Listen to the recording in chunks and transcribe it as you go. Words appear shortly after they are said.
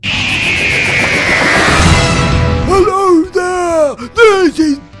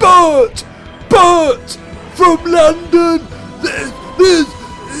from London. This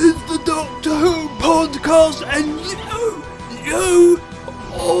is the Doctor Who podcast, and you,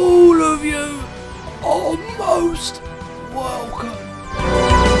 all of you, are most welcome.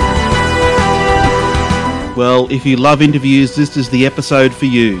 Well, if you love interviews, this is the episode for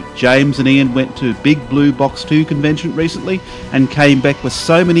you. James and Ian went to Big Blue Box 2 convention recently and came back with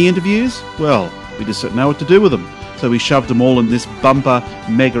so many interviews. Well, we just didn't know what to do with them, so we shoved them all in this bumper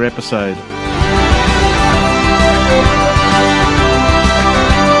mega episode.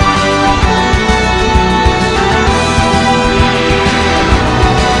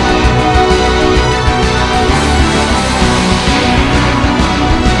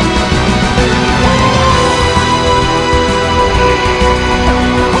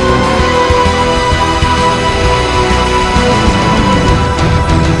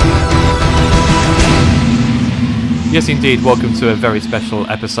 Yes, indeed. Welcome to a very special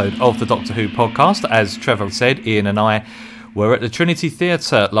episode of the Doctor Who podcast. As Trevor said, Ian and I were at the Trinity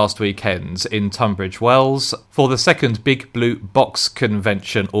Theatre last weekend in Tunbridge Wells for the second Big Blue Box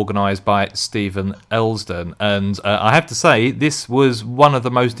convention organised by Stephen Elsden. And I have to say, this was one of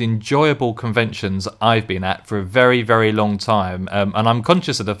the most enjoyable conventions I've been at for a very, very long time. And I'm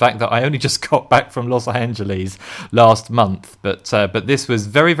conscious of the fact that I only just got back from Los Angeles last month. But this was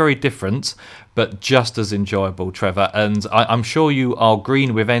very, very different, but just as enjoyable, Trevor. And I'm sure you are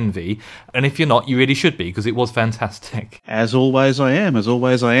green with envy. And if you're not, you really should be, because it was fantastic. As always I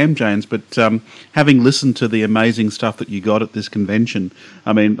am, James. But having listened to the amazing stuff that you got at this convention,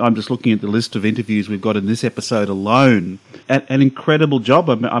 I mean, I'm just looking at the list of interviews we've got in this episode alone. An incredible job.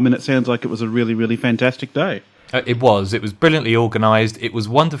 I mean, it sounds like it was a really, really fantastic day. It was brilliantly organised. It was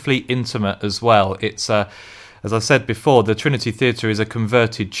wonderfully intimate as well. It's as I said before, the Trinity Theatre is a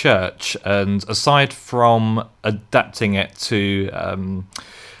converted church, and aside from adapting it to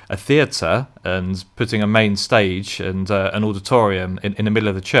a theatre and putting a main stage and an auditorium in the middle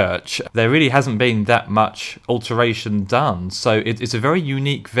of the church, there really hasn't been that much alteration done. So it's a very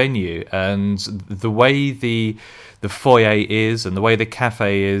unique venue, and the way the foyer is and the way the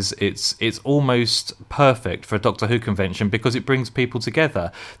cafe is, it's almost perfect for a Doctor Who convention because it brings people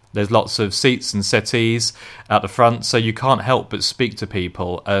together. There's lots of seats and settees out the front, so you can't help but speak to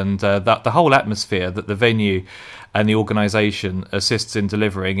people, and that the whole atmosphere that the venue and the organisation assists in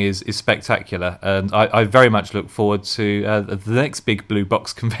delivering is spectacular, and I very much look forward to the next Big Blue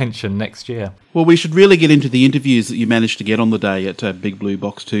Box convention next year. Well, we should really get into the interviews that you managed to get on the day at Big Blue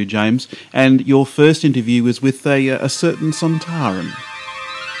Box 2, James. And your first interview was with a certain Sontaran.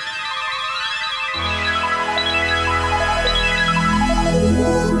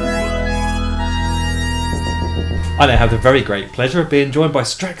 I now have the very great pleasure of being joined by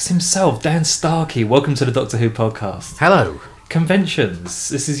Strax himself, Dan Starkey. Welcome to the Doctor Who podcast. Hello. Conventions.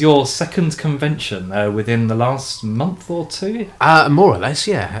 This is your second convention within the last month or two? More or less,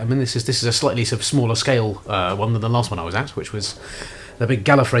 yeah. I mean, this is a slightly sort of smaller scale one than the last one I was at, which was the big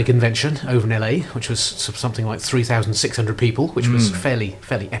Gallifrey convention over in LA, which was something like 3,600 people, which was fairly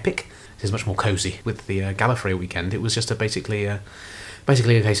epic. It is much more cosy with the Gallifrey weekend. It was just basically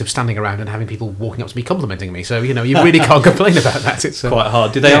a case of standing around and having people walking up to me complimenting me. So, you really can't complain about that. It's quite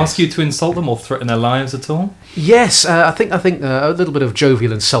hard. Did they ask you to insult them or threaten their lives at all? Yes, I think a little bit of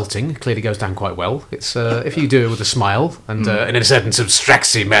jovial insulting clearly goes down quite well. It's if you do it with a smile and in a certain sort of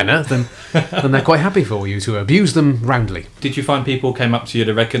Straxy manner, then they're quite happy for you to abuse them roundly. Did you find people came up to you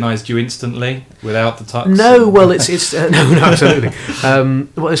that recognised you instantly without the tux? No, well, it's no, absolutely.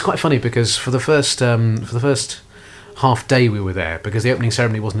 Well, it's quite funny because for the first half day we were there, because the opening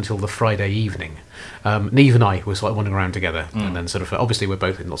ceremony wasn't until the Friday evening. Neve and I were sort of wandering around together, and then sort of obviously we're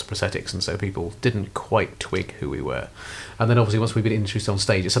both in lots of prosthetics, and so people didn't quite twig who we were. And then obviously once we've been introduced on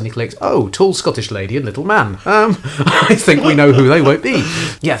stage, it suddenly clicks, oh, tall Scottish lady and little man. I think we know who they won't be.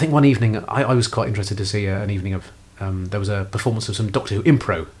 Yeah, I think one evening I was quite interested to see an evening of there was a performance of some Doctor Who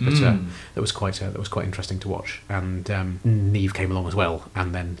impro that was quite interesting to watch, and Neve came along as well.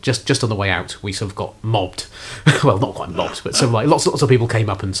 And then just on the way out, we sort of got mobbed. Well, not quite mobbed, but sort of like lots of people came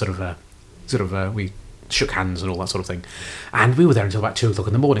up and sort of we shook hands and all that sort of thing. And we were there until about 2 o'clock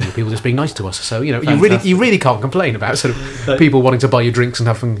in the morning with people just being nice to us. So you really can't complain about sort of people wanting to buy you drinks and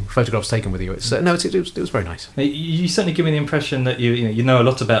having photographs taken with you. It was very nice. You certainly give me the impression that you know a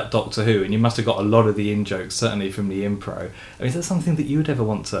lot about Doctor Who, and you must have got a lot of the in jokes, certainly from the impro. Is that something that you would ever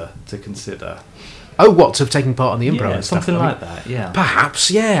want to consider? Oh, what, of taking part in the improv and stuff? Something like that, yeah.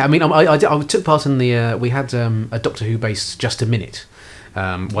 Perhaps, yeah. I mean, I took part in the... we had a Doctor Who-based Just a Minute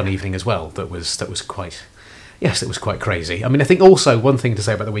one evening as well. That was quite... Yes, it was quite crazy. I mean, I think also one thing to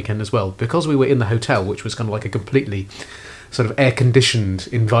say about the weekend as well, because we were in the hotel, which was kind of like a completely sort of air-conditioned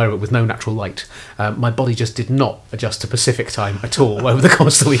environment with no natural light, my body just did not adjust to Pacific time at all over the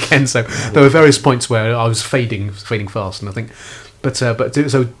course of the weekend. So there were various points where I was fading fast, and I think,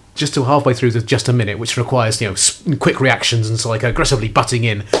 so just till halfway through the Just a Minute, which requires quick reactions and so like aggressively butting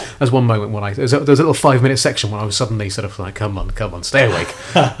in. There's one moment when there's a little 5-minute section when I was suddenly sort of like, come on, stay awake.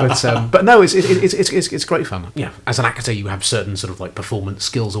 But no, it's great fun. Yeah, as an actor, you have certain sort of like performance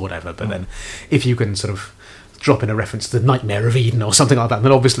skills or whatever. But then, if you can sort of drop in a reference to the Nightmare of Eden or something like that,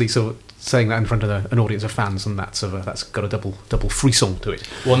 then obviously sort of saying that in front of an audience of fans, and that's got a double frisson to it.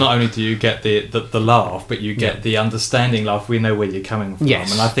 Well, not only do you get the laugh, but you get the understanding laugh. We know where you're coming from,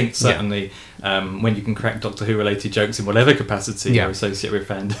 yes. And I think certainly when you can crack Doctor Who related jokes in whatever capacity you're associated with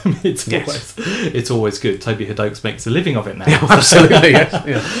fandom, it's always good. Toby Hadoke makes a living of it now. Yeah, absolutely, yes.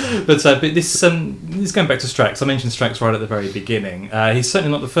 Yeah. But this going back to Strax. I mentioned Strax right at the very beginning. He's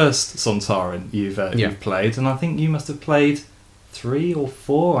certainly not the first Sontaran you've played, and I think you must have played 3 or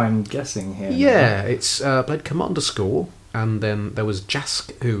 4, I'm guessing here. Yeah, it's played Commander Score, and then there was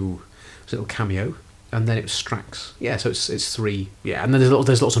Jask, who was a little cameo, and then it was Strax. Yeah, so it's 3. Yeah, and then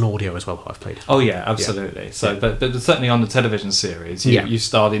there's lots of audio as well that I've played. Oh yeah, absolutely. Yeah. So, but certainly on the television series, you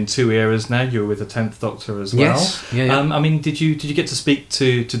starred in 2 eras now. You were with the 10th Doctor as well. Yes. Yeah. I mean, did you get to speak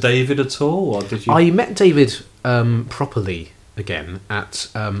to David at all, or did you? I met David properly again at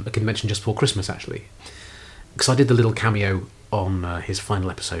a convention just before Christmas, actually, because I did the little cameo on his final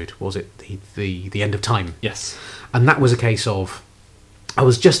episode. Was it the End of Time? Yes. And that was a case of, I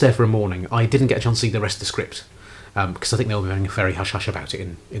was just there for a morning. I didn't get a chance to see the rest of the script because I think they were very, very hush-hush about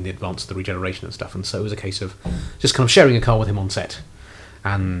it in the advance of the regeneration and stuff. And so it was a case of just kind of sharing a car with him on set.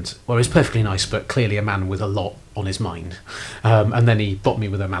 And, well, he was perfectly nice, but clearly a man with a lot on his mind. And then he bopped me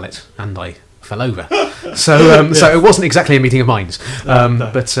with a mallet, and I fell over. So it wasn't exactly a meeting of minds.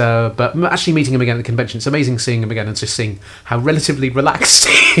 But actually meeting him again at the convention, it's amazing seeing him again and just seeing how relatively relaxed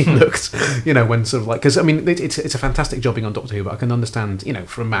he looked, when sort of like, because I mean it's a fantastic job being on Doctor Who, but I can understand,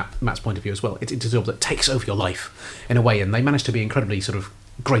 from Matt's point of view as well, it's a job that takes over your life in a way, and they managed to be incredibly sort of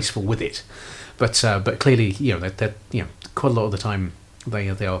graceful with it. But clearly, they're quite a lot of the time they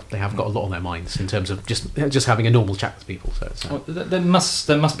have got a lot on their minds in terms of just having a normal chat with people. So it's, well, that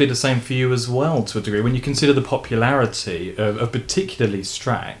must be the same for you as well, to a degree, when you consider the popularity of particularly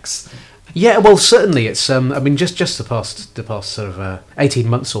Strax. Yeah, well, certainly it's. I mean, just the past sort of 18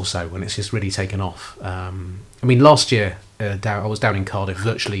 months or so, when it's just really taken off. I mean, last year I was down in Cardiff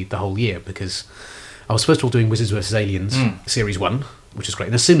virtually the whole year because I was first of all doing Wizards vs Aliens Series 1, which is great.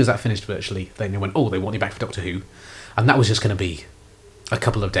 And as soon as that finished virtually, then they went, they want you back for Doctor Who, and that was just going to be a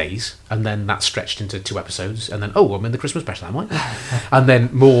couple of days, and then that stretched into 2 episodes, and then I'm in the Christmas special, am I? And then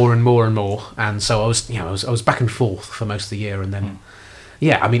more and more and more, and so I was back and forth for most of the year, and then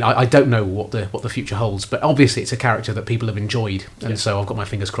I mean I don't know what the future holds, but obviously it's a character that people have enjoyed, and so I've got my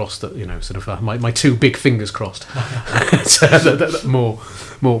fingers crossed that sort of my 2 big fingers crossed that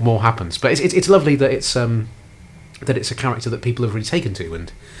more happens. But it's lovely that it's a character that people have really taken to,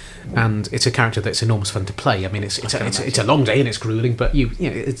 and it's a character that's enormous fun to play. I mean, it's a long day and it's grueling, but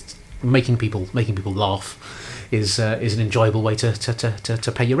it's making people laugh is an enjoyable way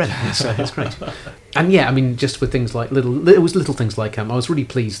to pay your rent. It's great. And I mean, just with things like little things like I was really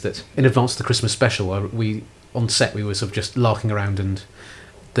pleased that in advance of the Christmas special, on set we were sort of just larking around, and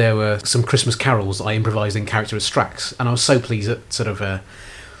there were some Christmas carols that I improvised in character as Strax, and I was so pleased that sort of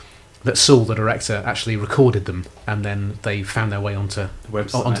that Saul, the director, actually recorded them, and then they found their way onto the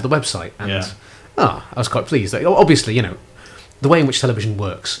website. And I was quite pleased. Obviously, the way in which television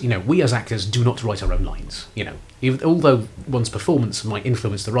works, we as actors do not write our own lines. Although one's performance might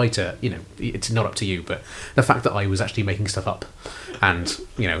influence the writer, it's not up to you. But the fact that I was actually making stuff up, and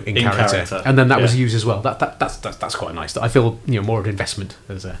in character, and then that was used as well. That's quite nice. I feel more of an investment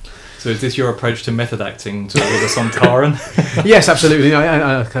as a. So is this your approach to method acting with a Sontaran? Yes, absolutely.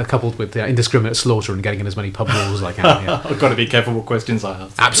 Coupled with indiscriminate slaughter and getting in as many pub balls as I can. Yeah. I've got to be careful what questions I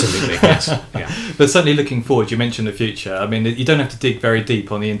ask. Absolutely, yes. Yeah. But certainly looking forward, you mentioned the future. I mean, you don't have to dig very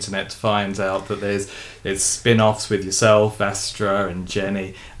deep on the internet to find out that there's spin-offs with yourself, Astra and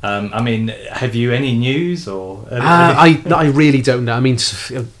Jenny. I mean, have you any news or? I really don't know. I mean,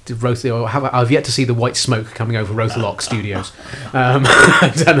 I've yet to see the white smoke coming over Rotherlock Studios, and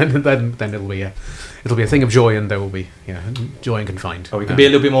then it'll be a thing of joy, and there will be joy and confined. Oh, we can be a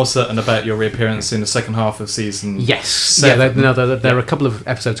little bit more certain about your reappearance in the second half of season. Yes, 7. There are a couple of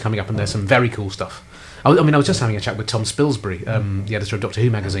episodes coming up, and there's some very cool stuff. I was just having a chat with Tom Spilsbury, the editor of Doctor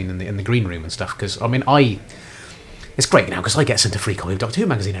Who magazine, in the green room and stuff. Because it's great now because I get sent a free copy of Doctor Who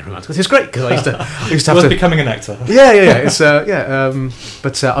magazine every month, which is great because I used to have becoming an actor. Yeah. It's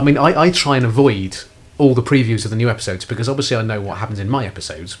But I mean, I try and avoid all the previews of the new episodes, because obviously I know what happens in my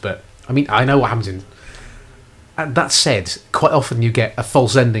episodes, but I mean, I know what happens in. And that said, quite often you get a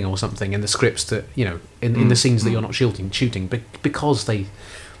false ending or something in the scripts that, you know, in the scenes that you're not shooting, because they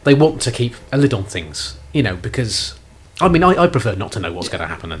want to keep a lid on things, you know, because, I mean, I prefer not to know what's going to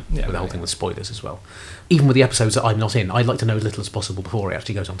happen, and with the whole thing with spoilers as well. Even with the episodes that I'm not in, I'd like to know as little as possible before it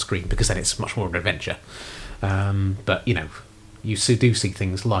actually goes on screen, because then it's much more of an adventure. But, you know, you do see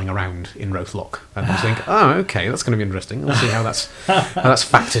things lying around in Rothlock, and you think, oh, okay, that's going to be interesting. We'll see how that's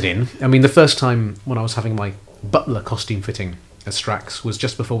factored in. I mean, the first time when I was having my butler costume fitting as Strax was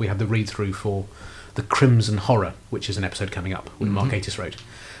just before we had the read-through for The Crimson Horror, which is an episode coming up with Mark Gatiss wrote,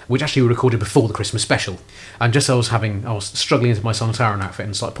 which actually we recorded before the Christmas special. And just as I was struggling into my Sontaran outfit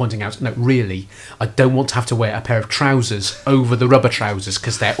and started pointing out, no, really, I don't want to have to wear a pair of trousers over the rubber trousers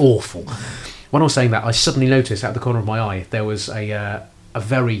because they're awful. When I was saying that, I suddenly noticed out of the corner of my eye there was a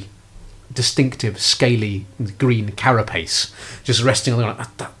very distinctive, scaly green carapace just resting on the ground.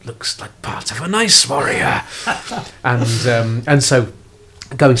 That looks like part of a nice warrior. and so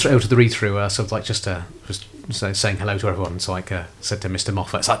going straight over to the read-through, sort of like just saying hello to everyone. So I said to Mr.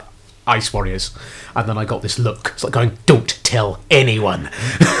 Moffat, it's like, Ice Warriors. And then I got this look. It's like going, don't tell anyone.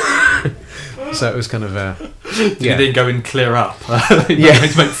 So it was kind of You didn't go and clear up. Yeah,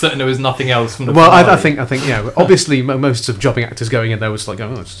 to make certain there was nothing else from the. Well, I think you know. Obviously, most of jobbing actors going in there was like,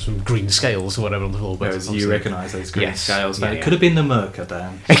 oh, it's some green scales or whatever on the floor. But whereas you recognise those green scales. Yeah, it could have been the Merca,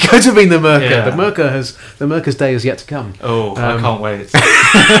 Dan. It could have been the Merca. Yeah. The Merca's day is yet to come. Oh, I can't wait.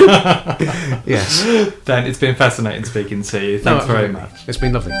 Yes, Dan, it's been fascinating speaking to you. Thanks very much. It's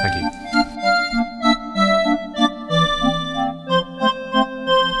been lovely. Thank you.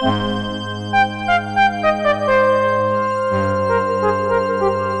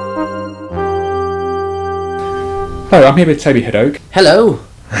 Hello, I'm here with Toby Hadoke. Hello,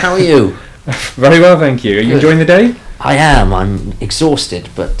 how are you? Very well, thank you. Are you enjoying the day? I am. I'm exhausted,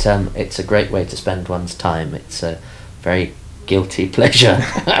 but it's a great way to spend one's time. It's a very guilty pleasure.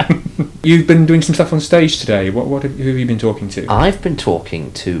 You've been doing some stuff on stage today. Who have you been talking to? I've been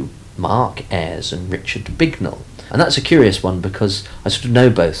talking to Mark Ayres and Richard Bignell, and that's a curious one because I sort of know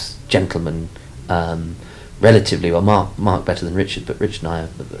both gentlemen relatively well. Mark better than Richard, but Richard and I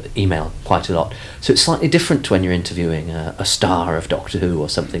email quite a lot. So it's slightly different to when you're interviewing a star of Doctor Who or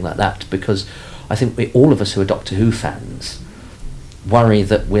something like that, because I think all of us who are Doctor Who fans worry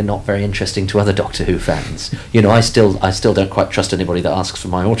that we're not very interesting to other Doctor Who fans. You know, I still don't quite trust anybody that asks for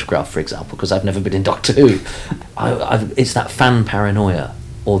my autograph, for example, because I've never been in Doctor Who. It's that fan paranoia,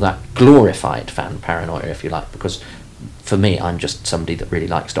 or that glorified fan paranoia, if you like, because for me, I'm just somebody that really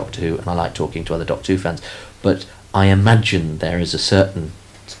likes Doctor Who, and I like talking to other Doctor Who fans. But I imagine there is a certain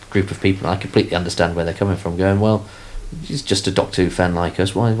group of people, and I completely understand where they're coming from, going, well, he's just a Doctor Who fan like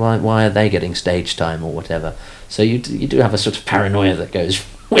us, why are they getting stage time or whatever? So you do have a sort of paranoia that goes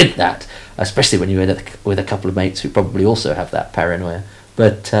with that, especially when you're with a couple of mates who probably also have that paranoia.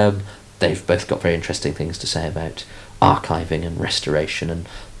 But they've both got very interesting things to say about archiving and restoration, and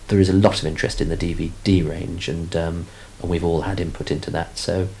there is a lot of interest in the DVD range, and we've all had input into that,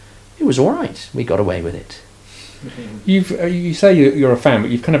 so it was all right. We got away with it. You say you're a fan, but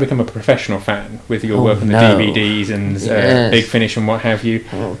you've kind of become a professional fan with your work on the DVDs and Big Finish and what have you.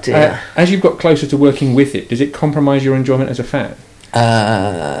 Oh dear. As you've got closer to working with it, does it compromise your enjoyment as a fan?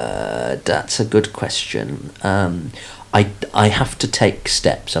 That's a good question. I have to take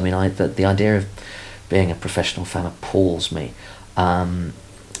steps. I mean, the idea of being a professional fan appalls me.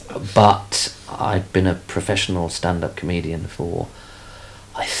 But I've been a professional stand-up comedian for,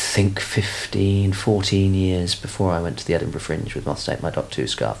 I think, 14 years before I went to the Edinburgh Fringe with Moths Take My Doctor Who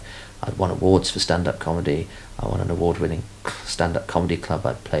scarf. I'd won awards for stand-up comedy. I won an award-winning stand-up comedy club.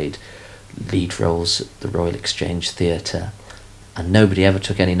 I played lead roles at the Royal Exchange Theatre, and nobody ever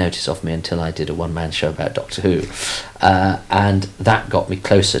took any notice of me until I did a one-man show about Doctor Who. And that got me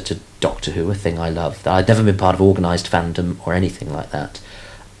closer to Doctor Who, a thing I loved. I'd never been part of organised fandom or anything like that.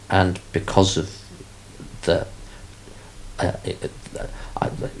 And because of the,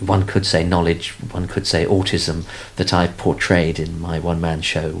 one could say knowledge, one could say autism, that I portrayed in my one-man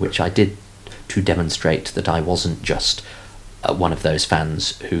show, which I did to demonstrate that I wasn't just one of those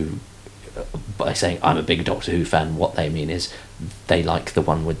fans who, by saying I'm a big Doctor Who fan, what they mean is they like the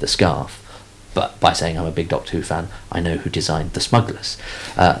one with the scarf. But by saying I'm a big Doctor Who fan, I know who designed the smugglers.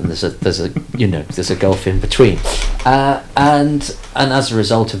 And there's a gulf in between. And as a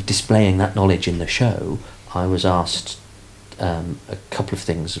result of displaying that knowledge in the show, I was asked a couple of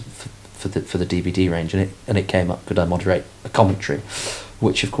things for the DVD range, and it came up, could I moderate a commentary,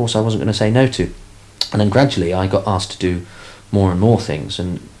 which of course I wasn't going to say no to. And then gradually I got asked to do more and more things,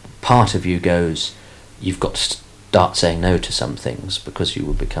 and part of you goes, you've got to start saying no to some things because you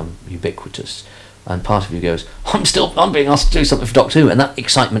will become ubiquitous. And part of you goes, I'm being asked to do something for Doctor Who, and that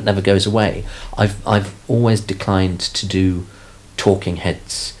excitement never goes away. I've always declined to do talking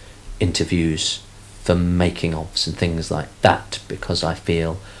heads interviews for making ofs and things like that, because I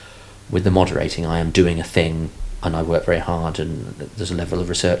feel with the moderating I am doing a thing and I work very hard, and there's a level of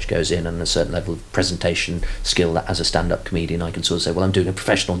research goes in and a certain level of presentation skill that as a stand-up comedian I can sort of say, well, I'm doing a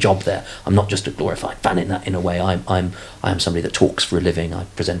professional job there. I'm not just a glorified fan in a way. I am somebody that talks for a living. I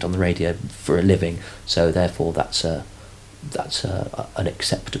present on the radio for a living. So therefore that's an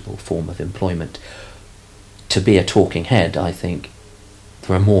acceptable form of employment. To be a talking head, I think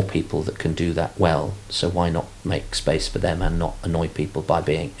there are more people that can do that well, so why not make space for them and not annoy people by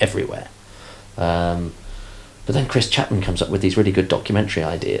being everywhere? But then Chris Chapman comes up with these really good documentary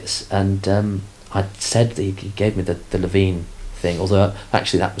ideas, and I said that he gave me the Levine thing, although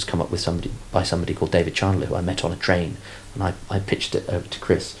actually that was come up with somebody called David Chandler, who I met on a train, and I pitched it over to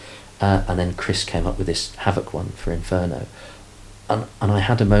Chris, and then Chris came up with this Havoc one for Inferno, and I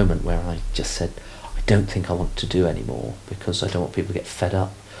had a moment where I just said, I don't think I want to do anymore because I don't want people to get fed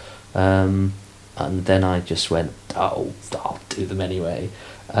up, and then I just went, I'll do them anyway,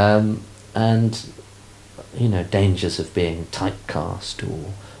 and you know, dangers of being typecast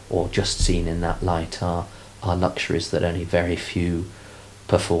or just seen in that light are luxuries that only very few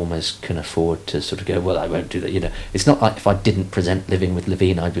performers can afford to sort of go, well, I won't do that. You know, it's not like if I didn't present Living with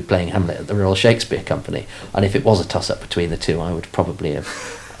Levine, I'd be playing Hamlet at the Royal Shakespeare Company, and if it was a toss-up between the two, I would probably have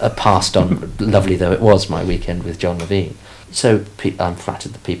passed on, lovely though it was, my weekend with John Levine. So I'm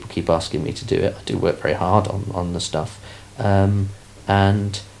flattered that people keep asking me to do it. I do work very hard on the stuff, and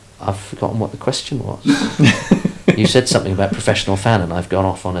I've forgotten what the question was. You said something about professional fan, and I've gone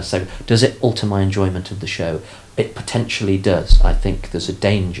off on a second. Does it alter my enjoyment of the show? It potentially does. I think there's a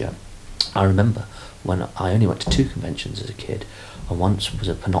danger. I remember when I only went to 2 conventions as a kid, and once was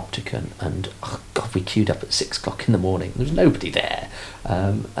a Panopticon, and oh God, we queued up at 6 o'clock in the morning. There was nobody there,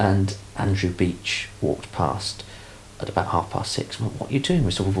 and Andrew Beach walked past at about 6:30. Well, what are you doing?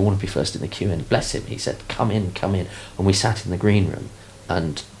 We said, well, we want to be first in the queue, and bless him, he said, come in, and we sat in the green room,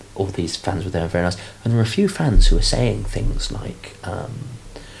 and all these fans were there, very nice, and there were a few fans who were saying things like,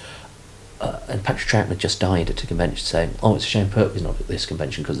 and Patrick Troughton had just died at a convention saying, oh, it's a shame Pertwee's not at this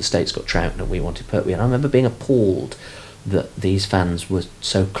convention because the States got Troughton and we wanted Pertwee. And I remember being appalled that these fans were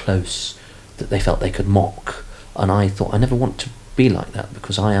so close that they felt they could mock, and I thought, I never want to be like that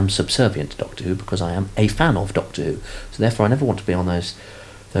because I am subservient to Doctor Who, because I am a fan of Doctor Who, so therefore I never want to be on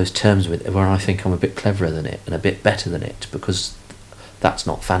those terms with it where I think I'm a bit cleverer than it and a bit better than it, because that's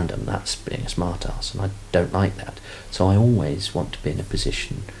not fandom, that's being a smart-ass, and I don't like that. So I always want to be in a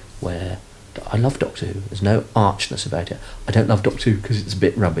position where I love Doctor Who. There's no archness about it. I don't love Doctor Who because it's a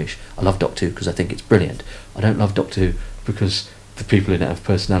bit rubbish. I love Doctor Who because I think it's brilliant. I don't love Doctor Who because the people in it have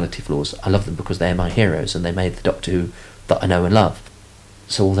personality flaws. I love them because they're my heroes and they made the Doctor Who that I know and love.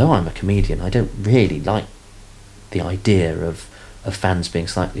 So although I'm a comedian, I don't really like the idea of fans being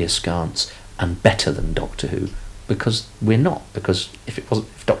slightly askance and better than Doctor Who, because we're not. Because if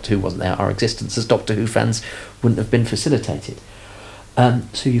Doctor Who wasn't there, our existence as Doctor Who fans wouldn't have been facilitated.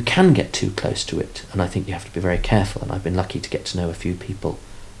 So you can get too close to it, and I think you have to be very careful, and I've been lucky to get to know a few people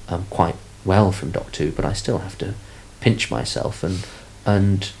quite well from Doctor Who, but I still have to pinch myself,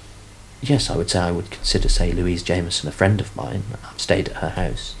 and yes, I would say I would consider, say, Louise Jameson a friend of mine. I've stayed at her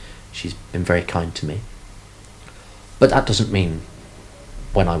house. She's been very kind to me. But that doesn't mean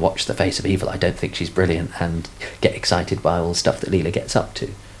when I watch The Face of Evil I don't think she's brilliant and get excited by all the stuff that Leela gets up to.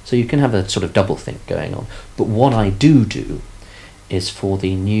 So you can have a sort of double think going on. But what I do is for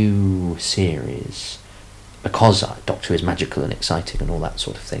the new series, because Doctor Who is magical and exciting and all that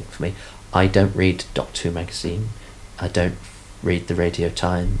sort of thing for me, I don't read Doctor Who magazine, I don't read the Radio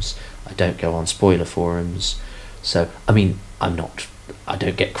Times, I don't go on spoiler forums. So, I mean, I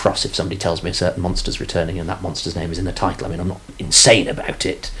don't get cross if somebody tells me a certain monster's returning and that monster's name is in the title. I mean, I'm not insane about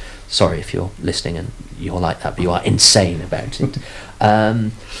it. Sorry if you're listening and you're like that, but you are insane about it.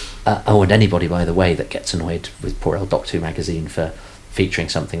 And anybody, by the way, that gets annoyed with poor old Doctor Who magazine for featuring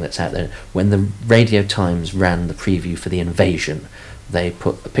something that's out there. When the Radio Times ran the preview for The Invasion, they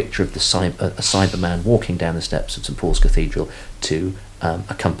put a picture of a Cyberman walking down the steps of St Paul's Cathedral to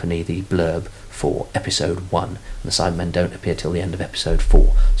accompany the blurb for episode 1. And the Cybermen don't appear till the end of episode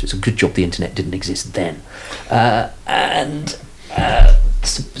 4. So it's a good job the internet didn't exist then.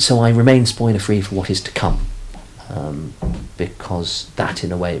 So I remain spoiler free for what is to come, because that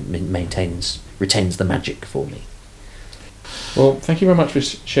in a way retains the magic for me. Well, thank you very much for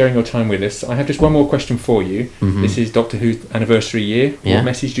sharing your time with us. I have just one more question for you. Mhm. This is Doctor Who's anniversary year. Yeah. What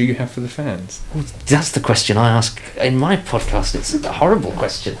message do you have for the fans? Well, that's the question I ask in my podcast. It's a horrible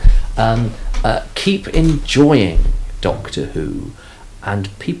question. Keep enjoying Doctor Who, and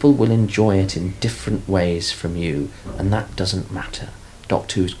people will enjoy it in different ways from you, and that doesn't matter.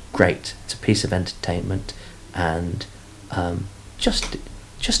 Doctor Who's great. It's a piece of entertainment, and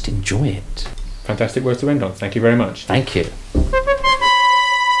just enjoy it. Fantastic words to end on. Thank you very much. Thank you.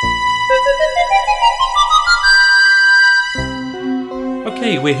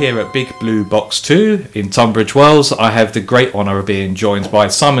 Okay, we're here at Big Blue Box 2 in Tunbridge Wells. I have the great honour of being joined by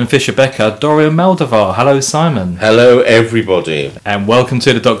Simon Fisher-Becker, Dorian Maldavar. Hello, Simon. Hello, everybody. And welcome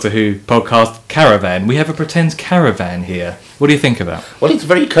to the Doctor Who podcast Caravan. We have a pretend caravan here. What do you think of that? Well, it's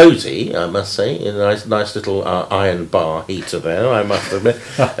very cosy, I must say. A nice little iron bar heater there, I must admit.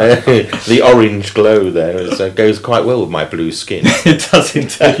 The orange glow there goes quite well with my blue skin. It does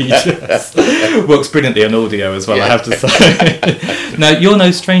indeed. Yes. Works brilliantly on audio as well, I have to say. Now, you're no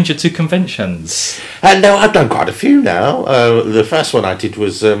stranger to conventions. No, I've done quite a few now. The first one I did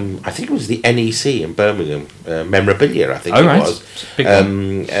was, I think it was the NEC in Birmingham, Memorabilia, I think it was. Big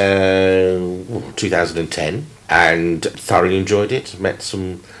one. 2010. And thoroughly enjoyed it. Met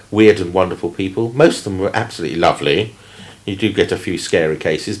some weird and wonderful people. Most of them were absolutely lovely. You do get a few scary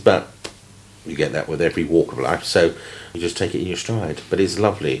cases, but you get that with every walk of life. So you just take it in your stride. But it's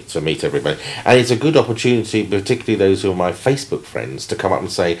lovely to meet everybody. And it's a good opportunity, particularly those who are my Facebook friends, to come up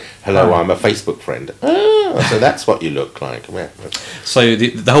and say, hello, I'm a Facebook friend. Oh, so that's what you look like. Yeah. So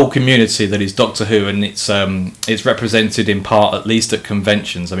the whole community that is Doctor Who, and it's represented in part, at least at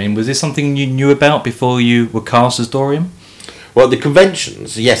conventions. I mean, was this something you knew about before you were cast as Dorian? Well, the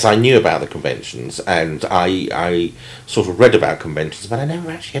conventions, yes, I knew about the conventions, and I sort of read about conventions, but I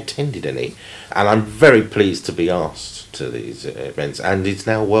never actually attended any. And I'm very pleased to be asked to these events, and it's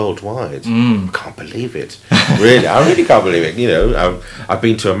now worldwide. Can't believe it. Really, I really can't believe it. You know, I've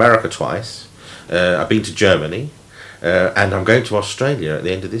been to America twice. I've been to Germany. And I'm going to Australia at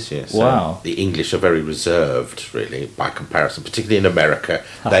the end of this year. So wow. The English are very reserved, really, by comparison, particularly in America.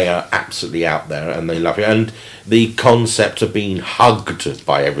 They are absolutely out there and they love it. And the concept of being hugged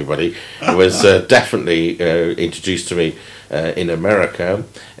by everybody was definitely introduced to me in America.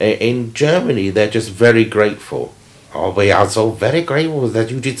 In Germany, they're just very grateful. Oh, we are so very grateful that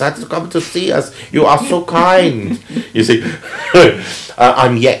you decided to come to see us. You are so kind. You see,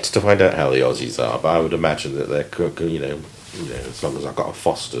 I'm yet to find out how the Aussies are, but I would imagine that they're, you know, as long as I've got a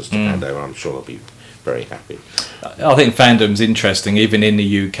Foster's to hand over, I'm sure they'll be very happy. I think fandom's interesting, even in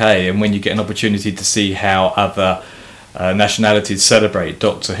the UK, and when you get an opportunity to see how other nationalities celebrate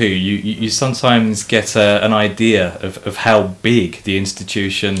Doctor Who, you sometimes get an idea of how big the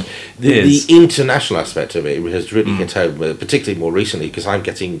institution is. The international aspect of it has really hit home, particularly more recently, because I'm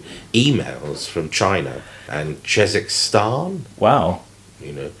getting emails from China and Kazakhstan. Wow.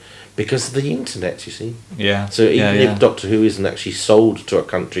 You know, because of the internet, you see. Yeah. So even if Doctor Who isn't actually sold to a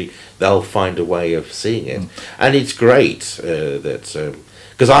country, they'll find a way of seeing it. And it's great that...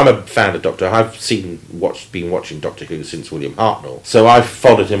 because I'm a fan of Doctor Who. I've been watching Doctor Who since William Hartnell. So I've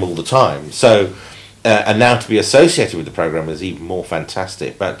followed him all the time. So, and now to be associated with the programme is even more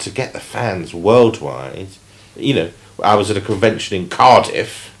fantastic. But to get the fans worldwide, you know, I was at a convention in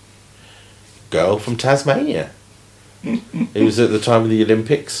Cardiff, girl from Tasmania. It was at the time of the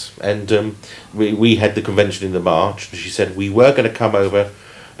Olympics, and we had the convention in the March, and she said we were going to come over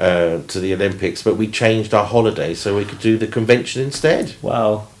to the Olympics, but we changed our holiday so we could do the convention instead.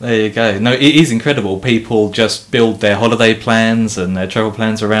 Wow, there you go. No, it is incredible. People just build their holiday plans and their travel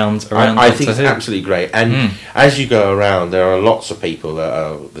plans around I think Doctor it's Who. absolutely great. And as you go around, there are lots of people that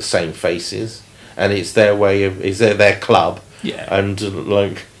are the same faces, and it's their way of, it's their club. Yeah. And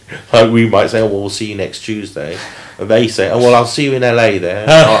like we might say, oh, well, we'll see you next Tuesday. And they say, oh, well, I'll see you in LA there,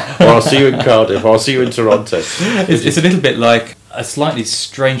 or I'll see you in Cardiff, or I'll see you in Toronto. It's a little bit like a slightly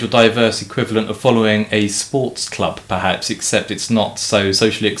strange or diverse equivalent of following a sports club, perhaps, except it's not so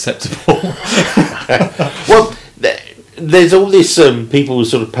socially acceptable. Well, there's all this people who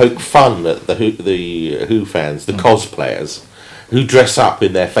sort of poke fun at the Who fans, the cosplayers, who dress up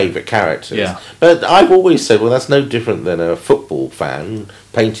in their favourite characters. Yeah. But I've always said, well, that's no different than a football fan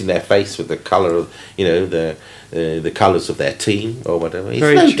painting their face with the colour of, you know, the colours of their team or whatever. It's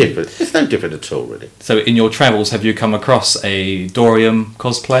Very no true. different. It's no different at all, really. So in your travels, have you come across a Dorian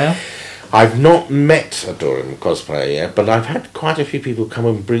cosplayer? I've not met a Dorian cosplayer yet, but I've had quite a few people come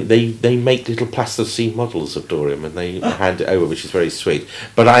and bring... They make little plasticine models of Dorian and they hand it over, which is very sweet.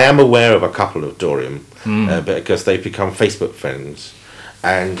 But I am aware of a couple of Dorian, because they've become Facebook friends.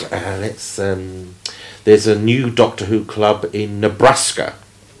 and there's a new Doctor Who club in Nebraska,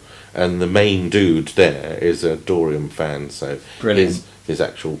 and the main dude there is a Dorium fan. So Brilliant. His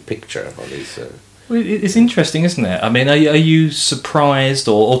actual picture on his. Well, it's interesting, isn't it? I mean, are you surprised,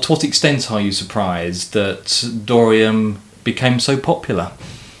 or to what extent are you surprised that Dorium became so popular?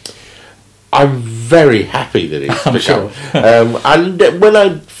 I'm very happy that it's I'm become. sure. And when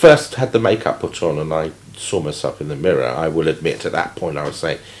I first had the makeup put on and I saw myself in the mirror, I will admit at that point I was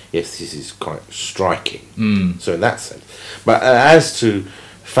saying, yes, this is quite striking. So in that sense. But as to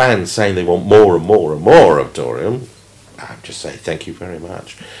fans saying they want more and more and more of Dorium, I'm just saying thank you very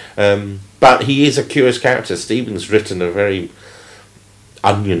much. But he is a curious character. Stephen's written a very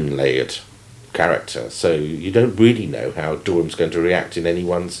onion-layered character, so you don't really know how Dorium's going to react in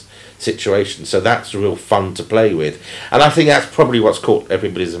anyone's situation. So that's real fun to play with. And I think that's probably what's caught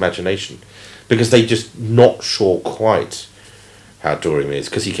everybody's imagination, because they're just not sure quite how Dorium is,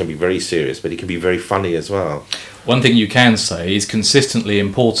 because he can be very serious, but he can be very funny as well. One thing you can say, he's consistently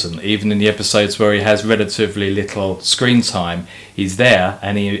important, even in the episodes where he has relatively little screen time. He's there,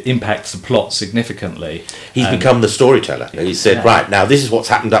 and he impacts the plot significantly. He's become the storyteller. And he said, right, now this is what's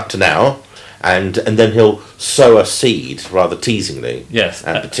happened up to now, and then he'll sow a seed, rather teasingly. Yes.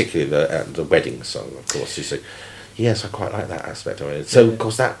 And particularly the wedding song, of course. You say, yes, I quite like that aspect of it. So, of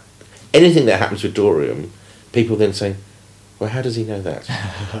course, anything that happens with Dorium, people then say, well, how does he know that?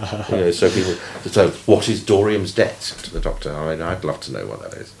 So what is Dorium's debt to the Doctor? I mean, I'd love to know what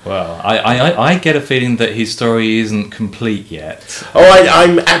that is. Well, I get a feeling that his story isn't complete yet. Oh,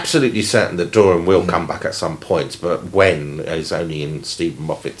 I'm absolutely certain that Dorium will come back at some point, but when is only in Stephen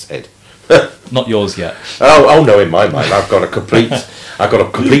Moffat's head. Not yours yet. Oh no! In my mind, I've got a complete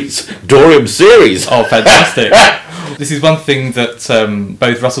Dorium series. Oh, fantastic! This is one thing that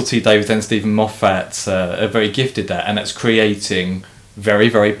both Russell T Davies and Stephen Moffat are very gifted at, and that's creating very,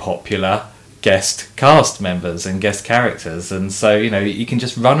 very popular guest cast members and guest characters. And so, you can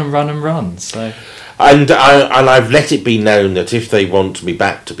just run and run and run. So, and I've let it be known that if they want me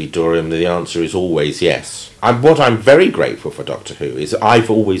back to be Dorium, the answer is always yes. What I'm very grateful for Doctor Who is I've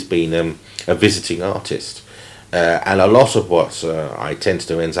always been a visiting artist. And a lot of what I tend to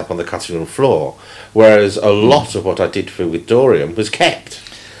do ends up on the cutting room floor, whereas a lot of what I did with Dorium was kept.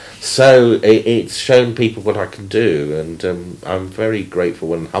 So it's shown people what I can do, and I'm very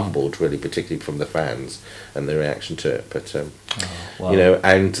grateful and humbled, really, particularly from the fans and their reaction to it. But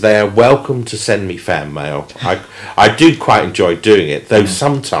and they are welcome to send me fan mail. I do quite enjoy doing it, though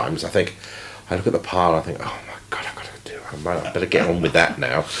sometimes I look at the pile, I think, oh my God, I better get on with that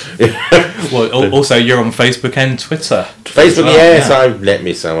now. Well, also you're on Facebook and Twitter. Facebook, yes, I've let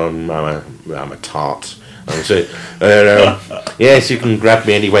me so. I'm a tart. So, yes, you can grab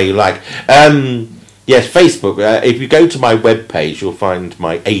me any way you like. Yes, Facebook. If you go to my webpage, you'll find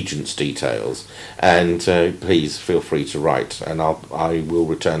my agent's details, and please feel free to write, and I will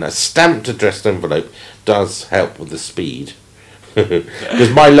return. A stamped addressed envelope does help with the speed.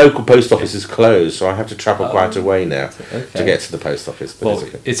 Because my local post office is closed, so I have to travel quite a way now to get to the post office.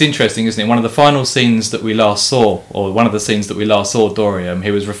 But it's interesting, isn't it? One of the final scenes that we last saw, or one of the scenes that we last saw Dorium,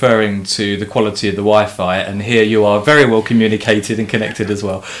 he was referring to the quality of the Wi-Fi, and here you are very well communicated and connected as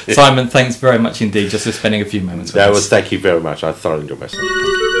well. Simon, thanks very much indeed just for spending a few moments with us. Thank you very much. I thoroughly enjoyed myself.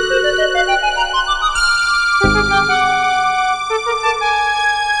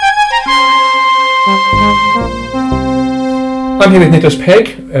 I'm here with Nicholas Pegg,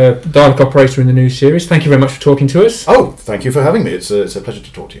 Dalek operator in the new series. Thank you very much for talking to us. Oh, thank you for having me. It's a pleasure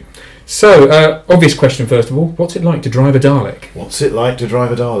to talk to you. So, obvious question first of all. What's it like to drive a Dalek? What's it like to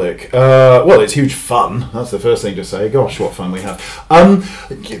drive a Dalek? Well, it's huge fun. That's the first thing to say. Gosh, what fun we have.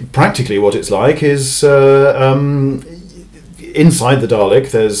 Practically what it's like is... inside the Dalek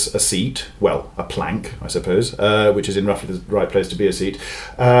there's a seat, well, a plank, I suppose, which is in roughly the right place to be a seat.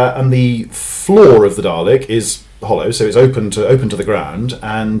 And the floor of the Dalek is hollow, so it's open to the ground,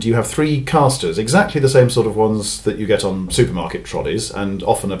 and you have 3 casters, exactly the same sort of ones that you get on supermarket trolleys, and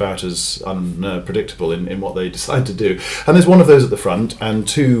often about as unpredictable in what they decide to do. And there's one of those at the front and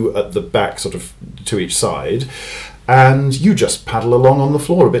 2 at the back, sort of to each side. And you just paddle along on the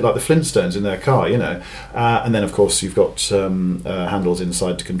floor, a bit like the Flintstones in their car, And then, of course, you've got handles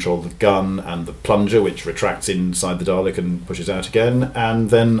inside to control the gun and the plunger, which retracts inside the Dalek and pushes out again.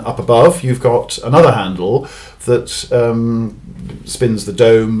 And then up above, you've got another handle that spins the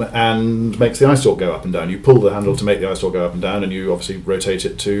dome and makes the eye stalk go up and down. You pull the handle to make the eye stalk go up and down, and you obviously rotate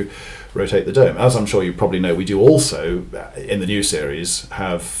it to rotate the dome. As I'm sure you probably know, we do also, in the new series,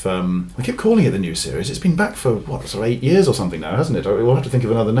 have... I keep calling it the new series. It's been back for, 8 years or something now, hasn't it? We'll have to think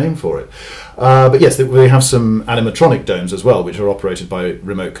of another name for it. But yes, we have some animatronic domes as well, which are operated by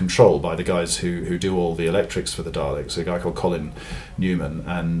remote control by the guys who do all the electrics for the Daleks. A guy called Colin Newman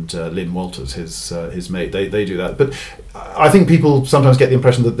and Lynn Walters, his mate. They do that. But I think people sometimes get the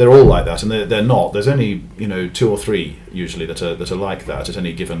impression that they're all like that, and they're not. There's only 2 or 3 usually that are like that at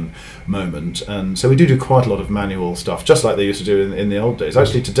any given moment, and so we do quite a lot of manual stuff, just like they used to do in the old days.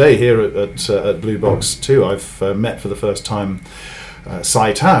 Actually, today here at Blue Box 2, I've met for the first time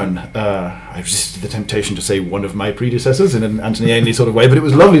Cy Town. I resisted the temptation to say one of my predecessors in an Anthony Ainley sort of way, but it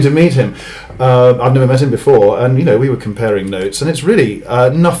was lovely to meet him. I've never met him before, and we were comparing notes, and it's really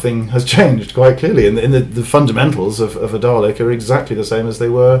nothing has changed quite clearly. In the fundamentals of a Dalek are exactly the same as they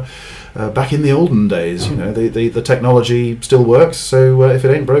were back in the olden days. The technology still works, so if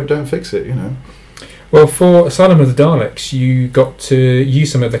it ain't broke, don't fix it. Well, for Asylum of the Daleks, you got to use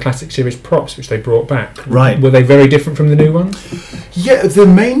some of the classic series props which they brought back. Right. Were they very different from the new ones? Yeah, the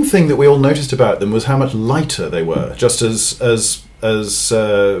main thing that we all noticed about them was how much lighter they were, just as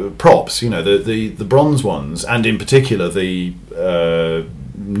props. The bronze ones, and in particular the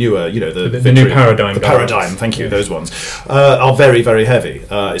newer, the new Paradigm. The Paradigm, thank you, those ones are very, very heavy,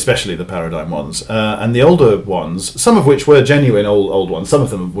 especially the Paradigm ones. And the older ones, some of which were genuine old ones, some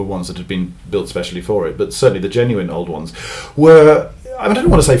of them were ones that had been built specially for it, but certainly the genuine old ones were, I don't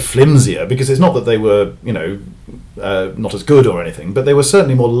want to say flimsier, because it's not that they were, not as good or anything, but they were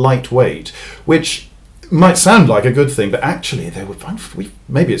certainly more lightweight, which might sound like a good thing, but actually they were.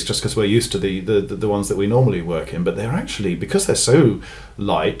 Maybe it's just because we're used to the ones that we normally work in, but they're actually, because they're so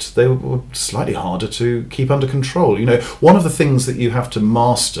light, they were slightly harder to keep under control. One of the things that you have to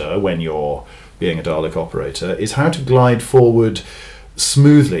master when you're being a Dalek operator is how to glide forward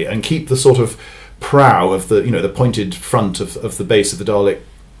smoothly and keep the sort of prow of the pointed front of the base of the Dalek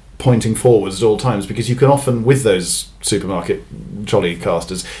pointing forwards at all times, because you can often, with those supermarket trolley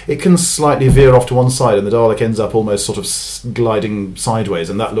casters, it can slightly veer off to one side and the Dalek ends up almost sort of gliding sideways,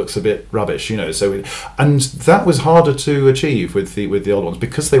 and that looks a bit rubbish, and that was harder to achieve with the old ones,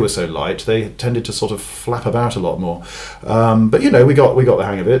 because they were so light. They tended to sort of flap about a lot more, but we got the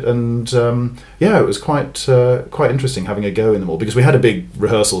hang of it, and it was quite interesting having a go in them all, because we had a big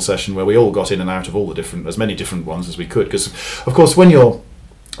rehearsal session where we all got in and out of as many different ones as we could, because of course when you're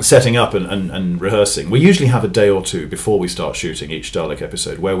setting up and rehearsing, we usually have a day or two before we start shooting each Dalek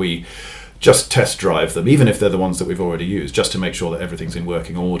episode where we just test drive them, even if they're the ones that we've already used, just to make sure that everything's in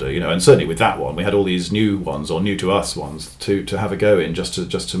working order, and certainly with that one we had all these new ones, or new to us ones, to have a go in, just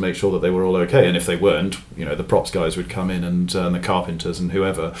to make sure that they were all okay, and if they weren't, the props guys would come in and the carpenters and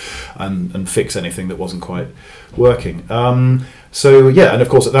whoever and fix anything that wasn't quite working. And of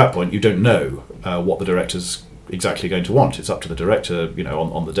course at that point you don't know what the director's exactly going to want. It's up to the director,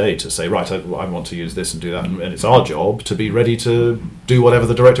 on the day to say, right, I want to use this and do that, and it's our job to be ready to do whatever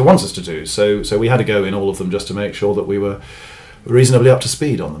the director wants us to do. So we had to go in all of them just to make sure that we were reasonably up to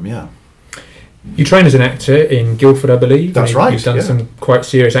speed on them. Yeah. You train as an actor in Guildford, I believe. That's right. You've done some quite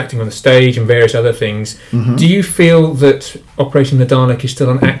serious acting on the stage and various other things. Mm-hmm. Do you feel that Operation the Dalek is still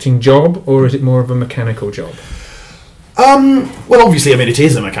an acting job, or is it more of a mechanical job? Well, obviously, it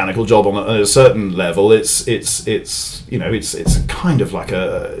is a mechanical job on a certain level. It's kind of like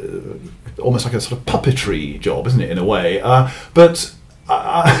almost like a sort of puppetry job, isn't it, in a way? But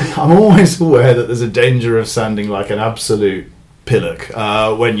I'm always aware that there's a danger of sounding like an absolute pillock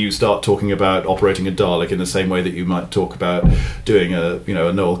when you start talking about operating a Dalek in the same way that you might talk about doing a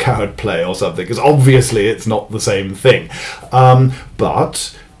Noel Coward play or something, because obviously it's not the same thing.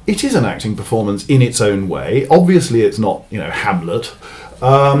 But it is an acting performance in its own way. Obviously, it's not, Hamlet,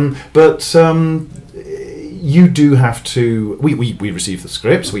 but you do have to. We receive the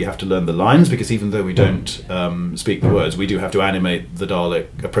scripts. We have to learn the lines, because even though we don't speak the words, we do have to animate the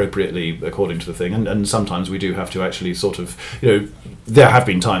Dalek appropriately according to the thing. And sometimes we do have to actually sort of, there have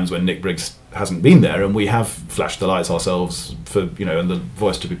been times when Nick Briggs hasn't been there, and we have flashed the lights ourselves for, and the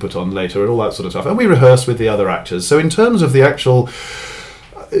voice to be put on later and all that sort of stuff. And we rehearse with the other actors. So in terms of the actual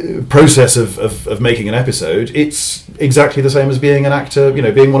process of making an episode, it's exactly the same as being an actor,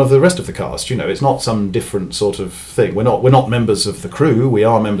 being one of the rest of the cast. It's not some different sort of thing. We're not members of the crew. We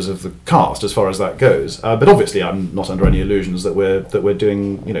are members of the cast as far as that goes. But obviously, I'm not under any illusions that we're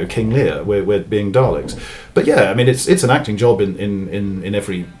doing King Lear. We're being Daleks. But yeah, it's an acting job in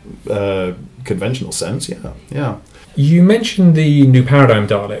every conventional sense. Yeah. You mentioned the New Paradigm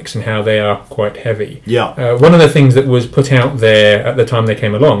Daleks and how they are quite heavy. Yeah. One of the things that was put out there at the time they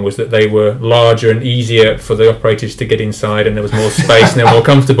came along was that they were larger and easier for the operators to get inside, and there was more space and they were more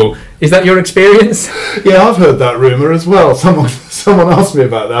comfortable. Is that your experience? Yeah, I've heard that rumour as well. Someone asked me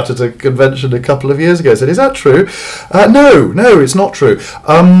about that at a convention a couple of years ago. I said, "Is that true?" No, it's not true.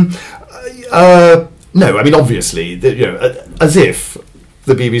 No, I mean, obviously, as if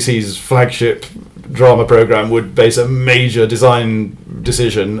the BBC's flagship drama programme would base a major design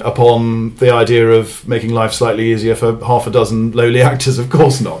decision upon the idea of making life slightly easier for half a dozen lowly actors. Of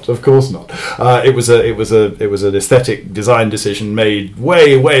course not. It was an aesthetic design decision made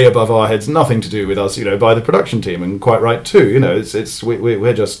way above our heads, nothing to do with us, by the production team, and quite right too.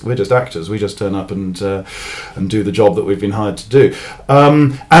 We're just actors. We just turn up and do the job that we've been hired to do.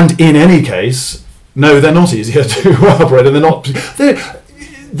 And in any case, no, they're not easier to operate, and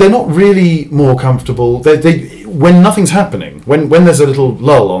they're not really more comfortable. When nothing's happening, when there's a little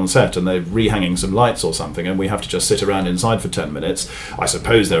lull on set and they're rehanging some lights or something, and we have to just sit around inside for 10 minutes, I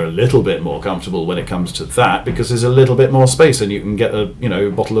suppose they're a little bit more comfortable when it comes to that, because there's a little bit more space and you can get a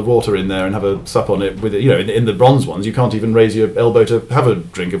bottle of water in there and have a sup on it. With in the bronze ones, you can't even raise your elbow to have a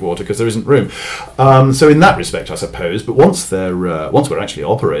drink of water because there isn't room. So in that respect, I suppose. But once we're actually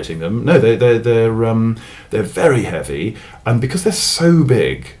operating them, no, they're very heavy, and because they're so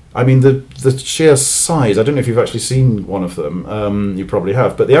big. I mean, the sheer size, I don't know if you've actually seen one of them, you probably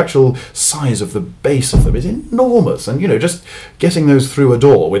have, but the actual size of the base of them is enormous, and, just getting those through a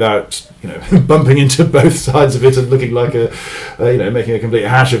door without, bumping into both sides of it and looking like making a complete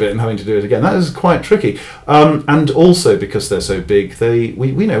hash of it and having to do it again, that is quite tricky. And also, because they're so big,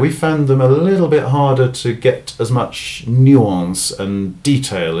 we found them a little bit harder to get as much nuance and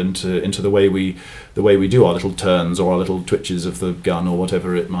detail into the way we do our little turns or our little twitches of the gun or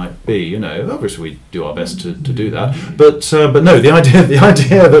whatever it might be. Obviously we do our best to do that, but no, the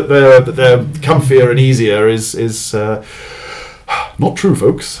idea that they're comfier and easier is not true,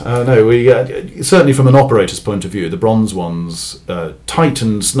 folks. No, we certainly from an operator's point of view, the bronze ones, tight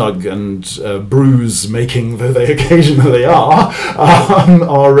and snug and bruise-making though they occasionally are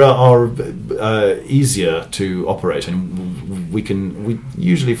easier to operate, and we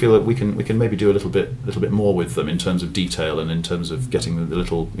usually feel that we can maybe do a little bit more with them in terms of detail and in terms of getting the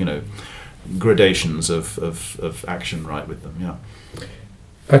little gradations of action right with them. Yeah.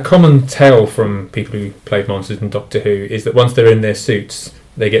 A common tale from people who played monsters in Doctor Who is that once they're in their suits,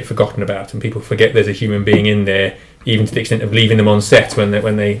 they get forgotten about, and people forget there's a human being in there, even to the extent of leaving them on set when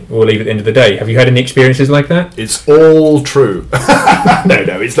they all leave at the end of the day. Have you had any experiences like that? It's all true.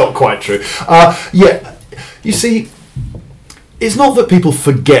 No, it's not quite true. Yeah, you see, it's not that people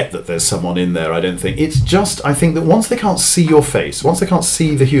forget that there's someone in there, I don't think. It's just, I think that once they can't see your face, once they can't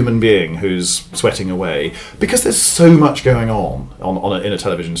see the human being who's sweating away, because there's so much going on in a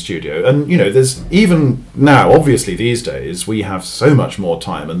television studio, and, there's, even now, obviously these days, we have so much more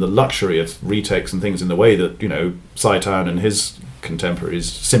time and the luxury of retakes and things in the way that, Cy Town and his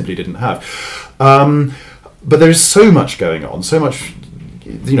contemporaries simply didn't have. But there is so much going on, so much,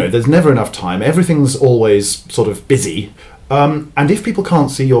 there's never enough time, everything's always sort of busy. And if people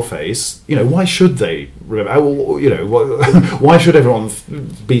can't see your face, why should they remember? Why should everyone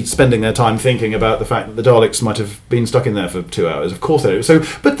be spending their time thinking about the fact that the Daleks might have been stuck in there for 2 hours? Of course they do. So,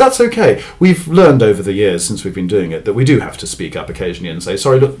 but that's okay. We've learned over the years since we've been doing it that we do have to speak up occasionally and say,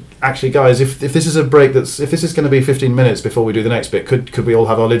 sorry, look, actually, guys, if this is a break if this is going to be 15 minutes before we do the next bit, could we all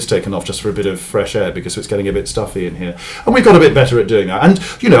have our lids taken off just for a bit of fresh air because it's getting a bit stuffy in here? And we've got a bit better at doing that. And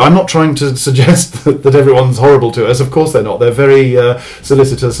I'm not trying to suggest that everyone's horrible to us. Of course they're not. They're very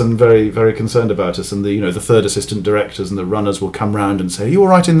solicitous and very, very concerned about us. And the third assistant directors and the runners will come round and say, "Are you all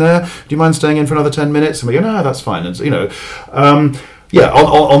right in there? Do you mind staying in for another 10 minutes?" And we go, "No, that's fine." And on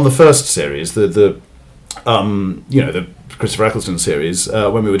the first series, the Christopher Eccleston series,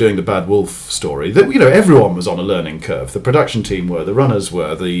 when we were doing the Bad Wolf story, that everyone was on a learning curve. The production team were, the runners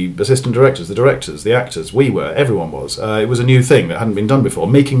were, the assistant directors, the directors, the actors, we were, everyone was. It was a new thing that hadn't been done before.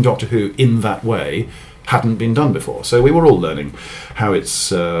 Making Doctor Who in that way hadn't been done before, so we were all learning how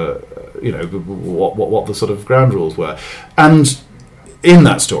it's what the sort of ground rules were. And in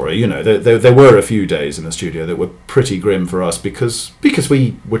that story, there were a few days in the studio that were pretty grim for us because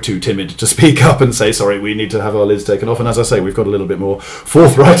we were too timid to speak up and say, sorry, we need to have our lids taken off. And as I say, we've got a little bit more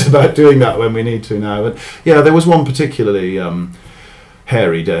forthright about doing that when we need to now. But yeah, there was one particularly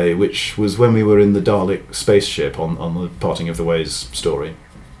hairy day, which was when we were in the Dalek spaceship on the Parting of the Ways story.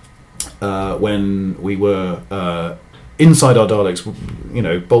 When we were inside our Daleks,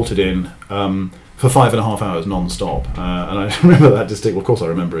 bolted in, for 5.5 hours non-stop, and I remember that distinctly. Well, of course, I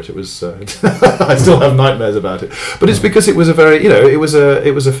remember it. It was I still have nightmares about it, but it's because it was a very, it was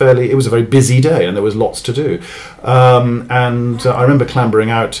a very busy day, and there was lots to do. And I remember clambering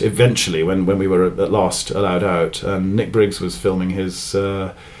out eventually when we were at last allowed out, and Nick Briggs was filming his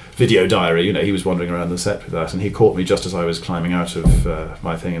video diary. He was wandering around the set with that, and he caught me just as I was climbing out of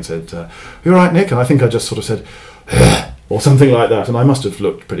my thing and said, "You all right, Nick?" And I think I just sort of said, or something like that, and I must have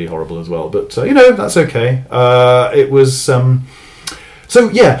looked pretty horrible as well, but that's okay. It was so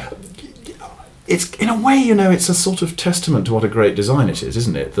yeah, it's in a way, it's a sort of testament to what a great design it is,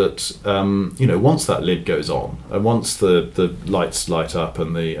 isn't it? That once that lid goes on, and once the lights light up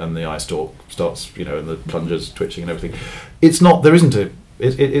and the eye stalk starts, and the plungers twitching and everything, it's not a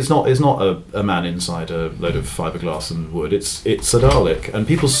man inside a load of fiberglass and wood. It's a Dalek, and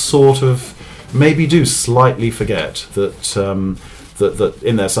people sort of maybe do slightly forget that that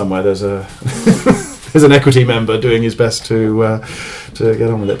in there somewhere there's a there's an equity member doing his best to get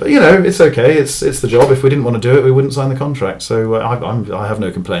on with it. But it's okay. It's the job. If we didn't want to do it, we wouldn't sign the contract. So I have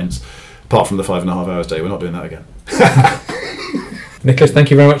no complaints, apart from the 5.5 hours day. We're not doing that again. Nicholas, thank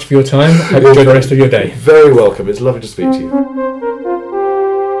you very much for your time. Hope you enjoy the rest of your day. Very welcome. It's lovely to speak to you.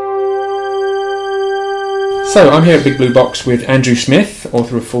 So I'm here at Big Blue Box with Andrew Smith,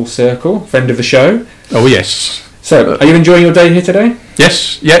 author of Full Circle, friend of the show. Oh yes. So, are you enjoying your day here today?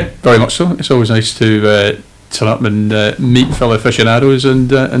 Yes, yeah, very much so. It's always nice to turn up and meet fellow aficionados and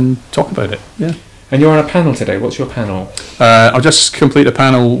talk about it. Yeah. And you're on a panel today. What's your panel? I'll just complete a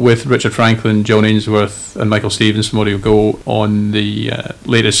panel with Richard Franklin, John Ainsworth, and Michael Stevens from Audio Go on the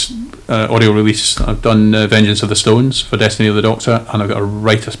latest audio release. I've done Vengeance of the Stones for Destiny of the Doctor, and I've got a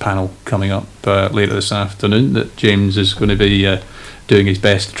writers panel coming up later this afternoon that James is going to be doing his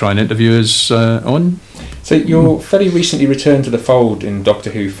best to try and interview us on. So you're fairly recently returned to the fold in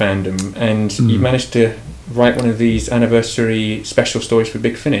Doctor Who fandom, and you managed to write one of these anniversary special stories for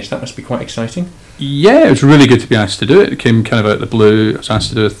Big Finish. That must be quite exciting. Yeah, it was really good to be asked to do it. It came kind of out of the blue. I was asked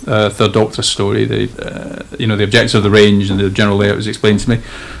to do a Third Doctor story. The objectives of the range and the general layout was explained to me,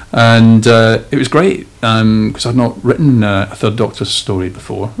 and it was great because I'd not written a Third Doctor story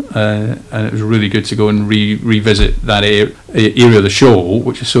before, and it was really good to go and revisit that area of the show,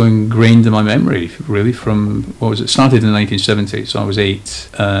 which is so ingrained in my memory. Really, from it started in the 1970s, so I was 8.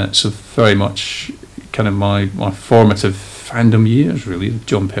 So very much kind of my formative fandom years, really,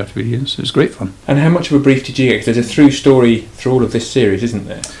 John Pertwee years. It was great fun. And how much of a brief did you get? Because there's a through story through all of this series, isn't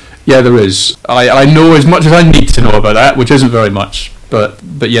there? Yeah, there is. I know as much as I need to know about that, which isn't very much. But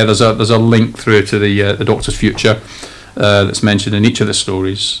yeah, there's a link through to the Doctor's future that's mentioned in each of the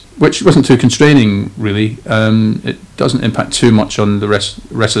stories, which wasn't too constraining, really. It doesn't impact too much on the rest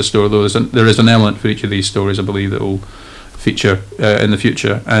of the story, though there is an element for each of these stories, I believe, that will feature in the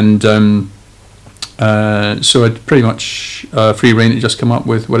future. And so I'd pretty much free rein to just come up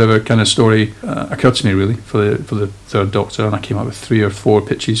with whatever kind of story occurred to me, really, for the Third Doctor, and I came up with 3 or 4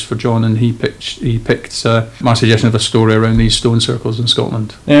 pitches for John, and he picked my suggestion of a story around these stone circles in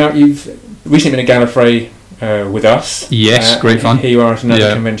Scotland. Now, you've recently been at Gallifrey with us. Yes, great fun. Here you are at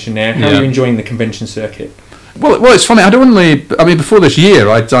another convention now. How are you enjoying the convention circuit? Well, it's funny. Before this year,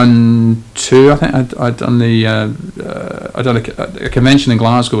 I'd done 2. I think I'd done a convention in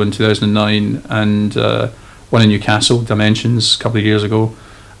Glasgow in 2009 and one in Newcastle, Dimensions, a couple of years ago.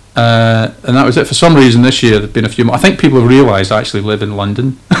 And that was it. For some reason, this year there've been a few more. I think people have realised I actually live in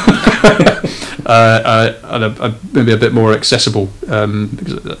London. And maybe a bit more accessible.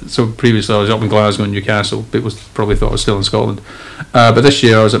 So previously I was up in Glasgow and Newcastle. People probably thought I was still in Scotland. But this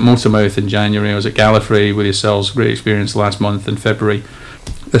year I was at Motormouth in January. I was at Gallifrey with yourselves. Great experience last month in February.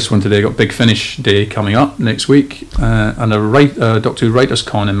 This one today got Big Finish Day coming up next week, and a Doctor Who Writers'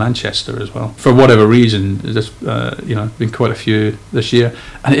 Con in Manchester as well. For whatever reason, there's been quite a few this year,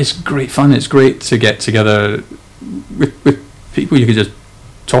 and it's great fun. It's great to get together with people you can just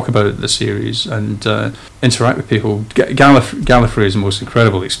talk about the series and interact with people. Gallifrey is the most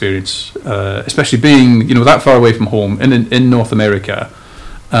incredible experience, especially being that far away from home in North America,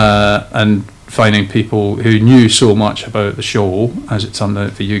 and finding people who knew so much about the show, as it turned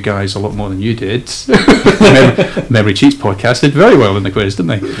out for you guys a lot more than you did. Memory Cheats podcast did very well in the quiz,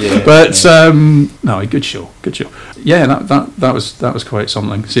 didn't they? Yeah, but no, good show. Yeah, that was quite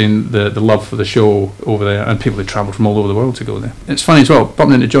something. Seeing the love for the show over there, and people who travelled from all over the world to go there. It's funny as well.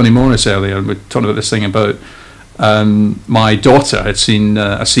 Bumping into Johnny Morris earlier, and we're talking about this thing about. My daughter had seen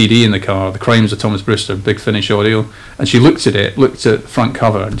a CD in the car, The Crimes of Thomas Brewster, Big Finish audio, and she looked at the front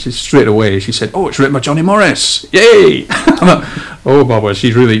cover, and straight away she said, "Oh, it's written by Johnny Morris! Yay!" Oh, Barbara,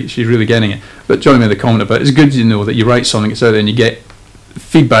 she's really getting it. But Johnny made the comment about it's good to know that you write something, it's out there, and you get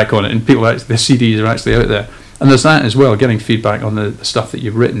feedback on it, and people actually, the CDs are actually out there. And there's that as well, getting feedback on the stuff that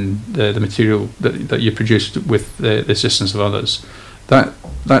you've written, the material that you produced with the assistance of others.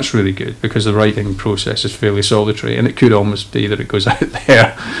 That's really good, because the writing process is fairly solitary, and it could almost be that it goes out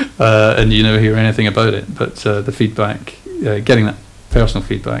there and you never hear anything about it. But the feedback, getting that personal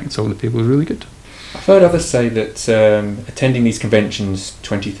feedback and talking to people is really good. I've heard others say that attending these conventions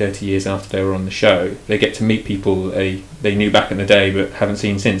 20, 30 years after they were on the show, they get to meet people they knew back in the day but haven't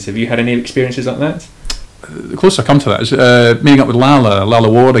seen since. Have you had any experiences like that? The closest I come to that is meeting up with Lalla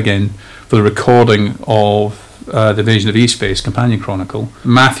Ward again for the recording of the Invasion of E-Space Companion Chronicle.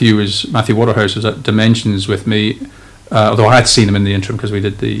 Matthew Waterhouse was at Dimensions with me, although I had seen him in the interim because we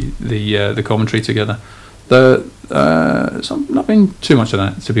did the commentary together. So not been too much of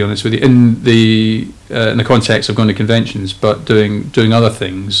that, to be honest with you, in the context of going to conventions, but doing other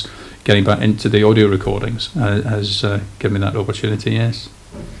things, getting back into the audio recordings has given me that opportunity. Yes.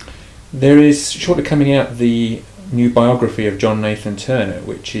 There is shortly coming out the new biography of John Nathan Turner,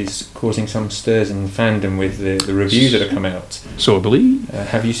 which is causing some stirs in fandom with the reviews that have come out. So I believe.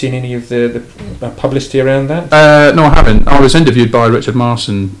 Have you seen any of the publicity around that? No, I haven't. I was interviewed by Richard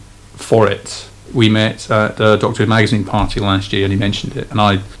Marson for it. We met at the Doctor Who magazine party last year, and he mentioned it, and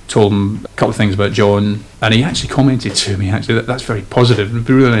I told him a couple of things about John, and he actually commented to me, actually, that's very positive. It'd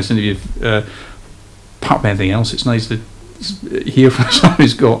be a really nice interview. Apart from anything else, it's nice to hear from someone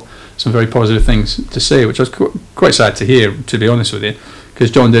who's got some very positive things to say, which I was quite sad to hear, to be honest with you,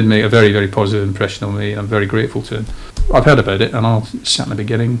 because John did make a very, very positive impression on me, and I'm very grateful to him. I've heard about it, and I'll certainly be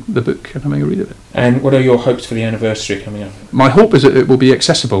getting the book and having a read of it. And what are your hopes for the anniversary coming up? My hope is that it will be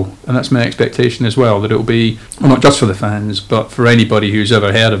accessible, and that's my expectation as well, that it will be, well, not just for the fans, but for anybody who's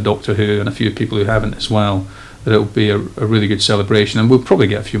ever heard of Doctor Who, and a few people who haven't as well, that it will be a really good celebration, and we'll probably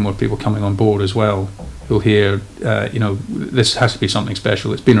get a few more people coming on board as well. Who'll hear, this has to be something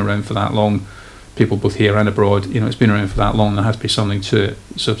special. It's been around for that long. People both here and abroad, it's been around for that long. There has to be something to it.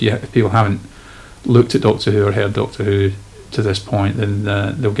 So if people haven't looked at Doctor Who or heard Doctor Who to this point, then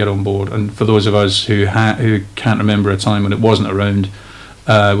they'll get on board. And for those of us who can't remember a time when it wasn't around,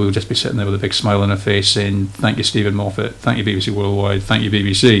 we'll just be sitting there with a big smile on our face saying, thank you, Stephen Moffat, thank you, BBC Worldwide, thank you,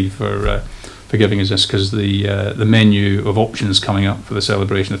 BBC, for giving us this, because the menu of options coming up for the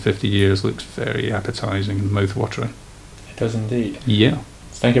celebration of 50 years looks very appetising and mouth-watering. It does indeed. Yeah.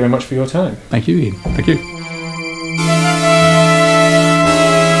 Thank you very much for your time. Thank you, Ian. Thank you.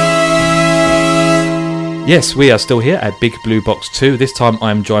 Yes, we are still here at Big Blue Box 2. This time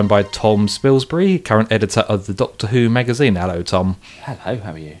I'm joined by Tom Spilsbury, current editor of the Doctor Who magazine. Hello, Tom. Hello,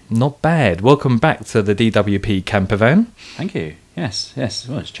 how are you? Not bad. Welcome back to the DWP camper van. Thank you. Yes.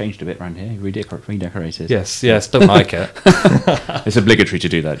 Well, it's changed a bit around here. Redecorated. Yes, don't like it. It's obligatory to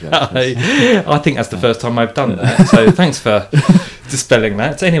do that, Joe. I think that's the first time I've done that, so thanks for dispelling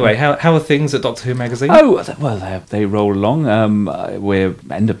that. Anyway, how are things at Doctor Who magazine? Oh, well, they roll along. We're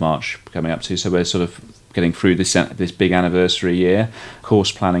end of March coming up to, so we're sort of getting through this big anniversary year.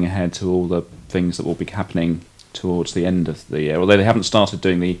 Course planning ahead to all the things that will be happening towards the end of the year, although they haven't started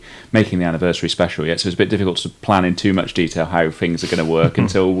making the anniversary special yet, so it's a bit difficult to plan in too much detail how things are going to work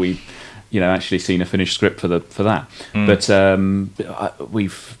until we've actually seen a finished script for that. But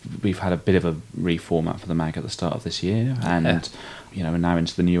we've had a bit of a reformat for the mag at the start of this year, and we're now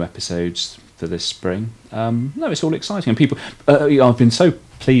into the new episodes for this spring. It's all exciting, and people I've been so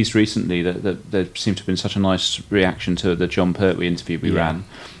pleased recently that there seemed to have been such a nice reaction to the John Pertwee interview we ran.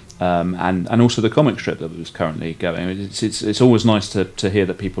 And also the comic strip that was currently going. It's always nice to hear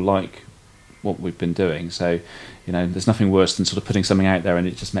that people like what we've been doing. So, there's nothing worse than sort of putting something out there and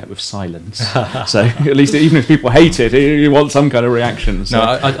it just met with silence. So at least even if people hate it, you want some kind of reaction. So. No,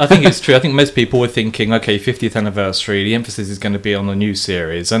 I think it's true. I think most people were thinking, okay, 50th anniversary, the emphasis is going to be on the new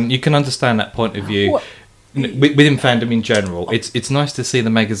series, and you can understand that point of view. Within fandom in general, it's nice to see the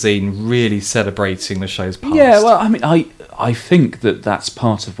magazine really celebrating the show's past. Yeah, well, I mean, I think that's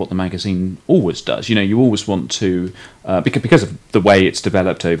part of what the magazine always does. You always want to, because of the way it's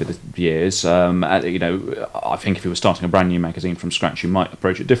developed over the years. I think if you were starting a brand new magazine from scratch, you might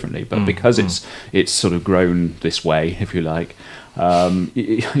approach it differently. But because it's sort of grown this way, if you like.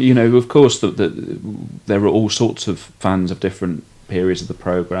 Of course, there are all sorts of fans of different periods of the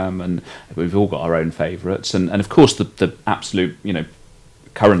programme, and we've all got our own favourites, and of course the absolute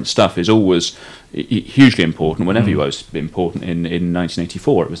current stuff is always hugely important. Whenever it was important in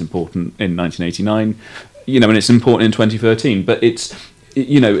 1984, it was important in 1989, and it's important in 2013, but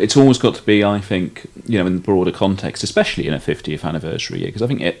it's always got to be, I think, in the broader context, especially in a 50th anniversary year, because I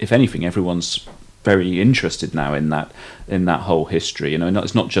think if anything, everyone's very interested now in that whole history. You know, and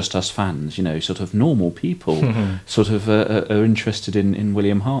it's not just us fans. You know, sort of normal people sort of are interested in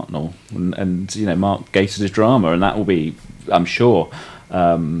William Hartnell and you know Mark Gatiss' drama, and that will be, I'm sure,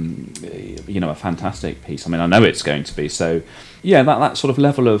 you know, a fantastic piece. I mean, I know it's going to be. So, yeah, that sort of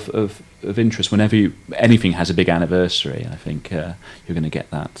level of interest whenever anything has a big anniversary, I think you're going to get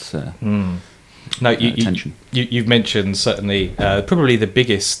that. No, attention. You've mentioned certainly probably the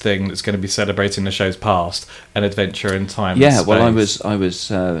biggest thing that's going to be celebrating the show's past, An Adventure in Time. Yeah, and well, Space. I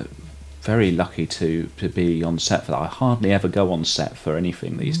was very lucky to be on set for that. I hardly ever go on set for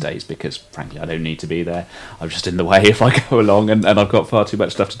anything these days because, frankly, I don't need to be there. I'm just in the way if I go along, and I've got far too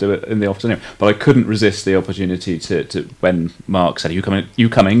much stuff to do in the afternoon. But I couldn't resist the opportunity to when Mark said, "Are you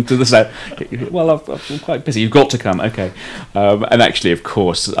coming to the set?" Well, I'm quite busy. You've got to come, okay. And actually, of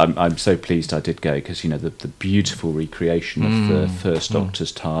course, I'm so pleased I did go because, you know, the beautiful recreation of the first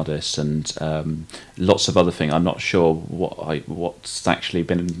Doctor's TARDIS and lots of other things. I'm not sure what's actually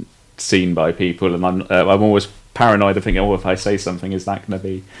been seen by people, and I'm always paranoid of thinking, if I say something, is that going to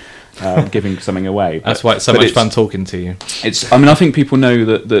be giving something away? That's why it's so much fun talking to you. I mean, I think people know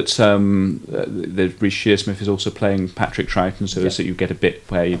that Rhys Shearsmith is also playing Patrick Troughton, so that you get a bit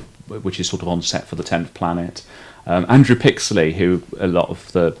which is sort of on set for the 10th Planet. Andrew Pixley, who a lot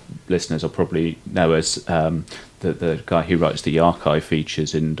of the listeners will probably know as the guy who writes the archive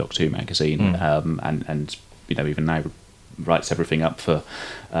features in Doctor Who magazine, and you know, even now writes everything up for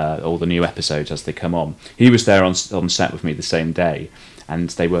all the new episodes as they come on. He was there on set with me the same day,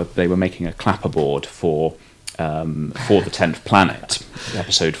 and they were making a clapperboard for the 10th Planet,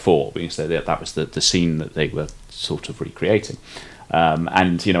 episode 4, because that was the scene that they were sort of recreating.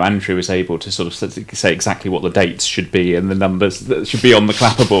 And you know, Andrew was able to sort of say exactly what the dates should be and the numbers that should be on the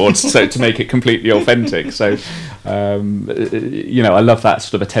clapperboard, so to make it completely authentic. So, you know, I love that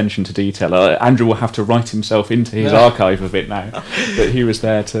sort of attention to detail. Andrew will have to write himself into his archive of it now, that he was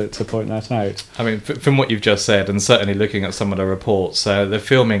there to point that out. I mean, from what you've just said, and certainly looking at some of the reports, the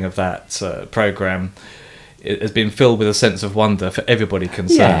filming of that programme, it has been filled with a sense of wonder for everybody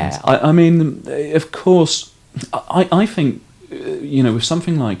concerned. Yeah, I mean, of course, I think, you know, with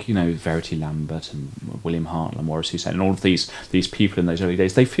something like, you know, Verity Lambert and William Hartnell and Maurice Hussein and all of these people in those early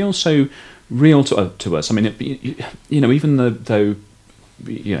days, they feel so real to us. I mean, you know, even though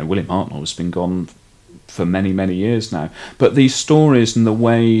you know, William Hartnell has been gone for many, many years now, but these stories and the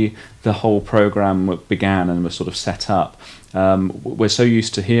way the whole programme began and was sort of set up, we're so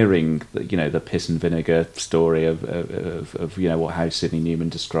used to hearing, you know, the piss and vinegar story of you know, how Sidney Newman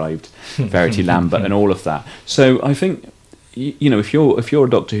described Verity Lambert and all of that. So I think, you know, if you're a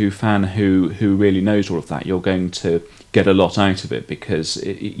Doctor Who fan who really knows all of that, you're going to get a lot out of it because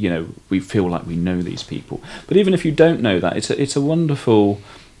you know, we feel like we know these people. But even if you don't know that, it's a wonderful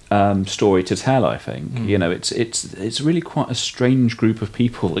story to tell. I think you know, it's really quite a strange group of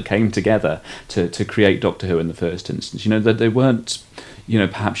people that came together to create Doctor Who in the first instance. You know, that they weren't, you know,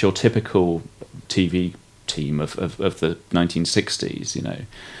 perhaps your typical TV team of the 1960s. You know,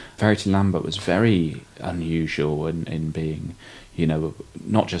 Verity Lambert was very unusual in being, you know,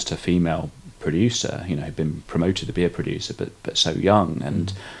 not just a female producer, you know, had been promoted to be a producer, but so young,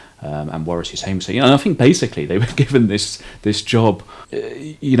 and Maurice Hussein. So, you know, and I think basically they were given this job,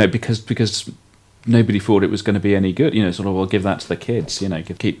 you know, because nobody thought it was going to be any good. You know, sort of, we'll give that to the kids. You know,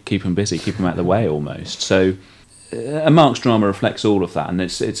 keep them busy, keep them out of the way almost. So. And Mark's drama reflects all of that, and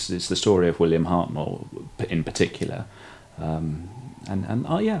it's the story of William Hartnell in particular. I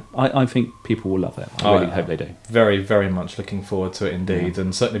think people will love it. I really hope they do. Very, very much looking forward to it indeed,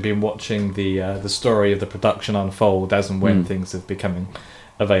 and certainly been watching the story of the production unfold as and when things are becoming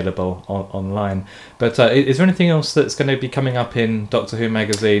available online. But is there anything else that's going to be coming up in Doctor Who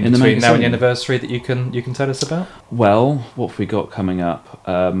magazine between now and the anniversary that you can tell us about? Well, what have we got coming up?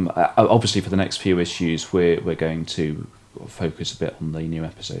 Obviously, for the next few issues, we're going to focus a bit on the new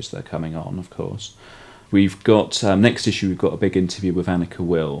episodes that are coming on, of course. We've got next issue. We've got a big interview with Annika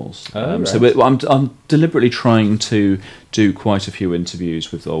Wills. Right. So I'm deliberately trying to do quite a few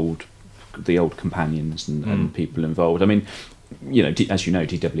interviews with the old companions and people involved. I mean, you know, as you know,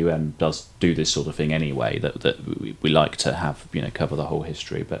 DWM does do this sort of thing anyway. That we like to have, you know, cover the whole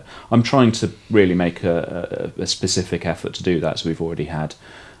history. But I'm trying to really make a specific effort to do that. So we've already had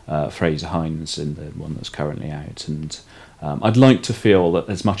Fraser Hines in the one that's currently out, and I'd like to feel that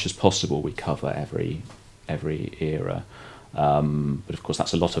as much as possible we cover every era. But of course,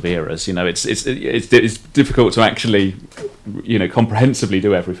 that's a lot of eras. You know, it's difficult to actually, you know, comprehensively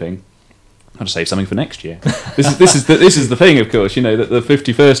do everything. I'll just save something for next year. This is the thing, of course. You know, that the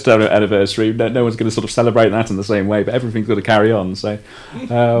 51st anniversary, no one's going to sort of celebrate that in the same way, but everything's got to carry on. So,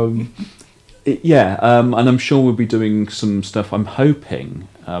 And I'm sure we'll be doing some stuff. I'm hoping,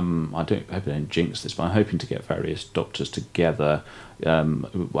 I hope I don't jinx this, but I'm hoping to get various doctors together.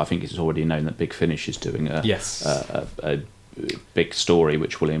 I think it's already known that Big Finish is doing a big story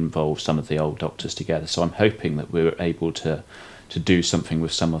which will involve some of the old doctors together. So I'm hoping that we're able to do something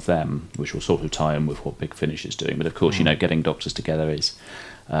with some of them, which will sort of tie in with what Big Finish is doing. But of course, getting doctors together is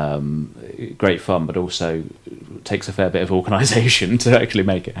great fun, but also takes a fair bit of organisation to actually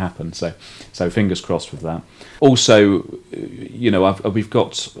make it happen. So fingers crossed with that. Also, we've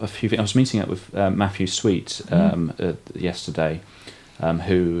got a few things. I was meeting up with Matthew Sweet yesterday.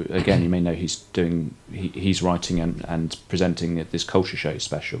 Who again you may know he's writing and presenting this Culture Show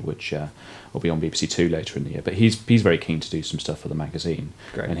special, which will be on BBC Two later in the year. But he's very keen to do some stuff for the magazine.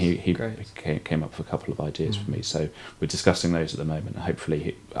 Great. And he came up with a couple of ideas for me. So we're discussing those at the moment.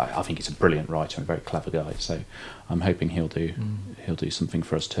 Hopefully, I think he's a brilliant writer and a very clever guy. So I'm hoping he'll do something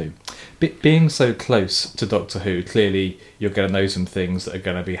for us too. Being so close to Doctor Who, clearly you're going to know some things that are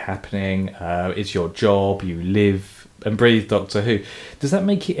going to be happening. It's your job. You live and breathe Doctor Who. Does that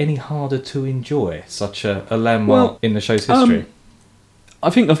make it any harder to enjoy such a landmark in the show's history? I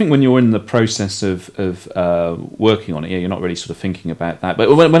think when you're in the process of working on it, you're not really sort of thinking about that. But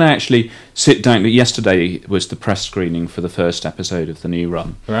when I actually sit down, yesterday was the press screening for the first episode of the new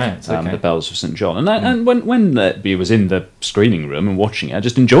run, right? Okay. The Bells of St. John, and when I was in the screening room and watching it, I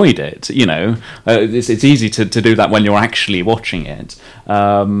just enjoyed it. It's easy to do that when you're actually watching it.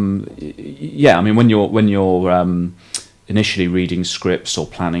 I mean, when you're initially reading scripts or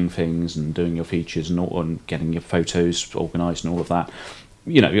planning things and doing your features and getting your photos organised and all of that,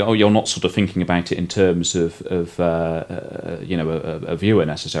 you're not sort of thinking about it in terms of a viewer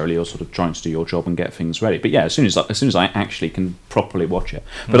necessarily. You're sort of trying to do your job and get things ready. But yeah, as soon as I actually can properly watch it.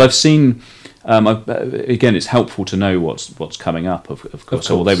 But I've seen again, it's helpful to know what's coming up. Of course,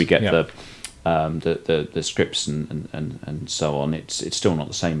 although we get the scripts and so on, it's still not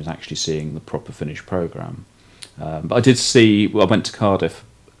the same as actually seeing the proper finished programme. But I did see. I went to Cardiff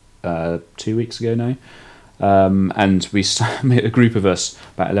 2 weeks ago now, and we a group of us,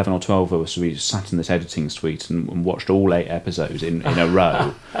 about 11 or 12 of us, we sat in this editing suite and watched all 8 episodes in a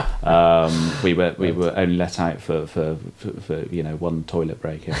row. We were only let out for one toilet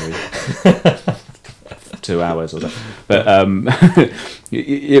break every 2 hours or so. But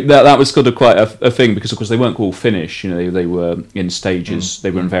that was kind of quite a thing, because of course they weren't all finished. They were in stages. They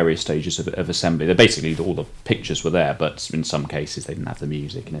were in various stages of assembly. They basically, all the pictures were there, but in some cases they didn't have the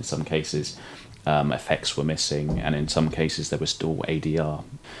music, and in some cases effects were missing, and in some cases there was still ADR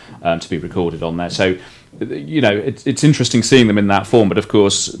to be recorded on there. So it's interesting seeing them in that form, but of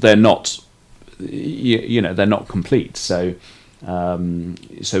course they're not they're not complete. So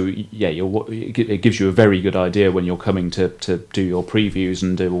it gives you a very good idea when you're coming to do your previews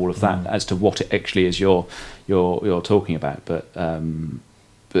and do all of that as to what it actually is you're talking about. But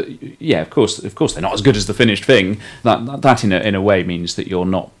yeah, of course they're not as good as the finished thing. That in a way means that you're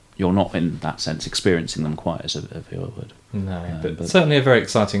not in that sense experiencing them quite as a viewer would. No, but certainly a very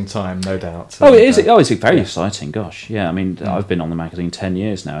exciting time, no doubt. Oh, it is. It's very exciting. Gosh, yeah. I mean, I've been on the magazine 10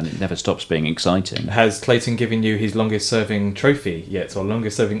 years now, and it never stops being exciting. Has Clayton given you his longest-serving trophy yet, or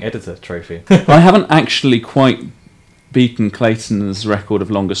longest-serving editor trophy? I haven't actually quite beaten Clayton's record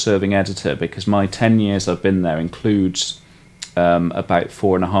of longest-serving editor, because my 10 years I've been there includes about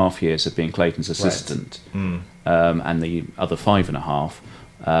 4.5 years of being Clayton's assistant, and the other 5.5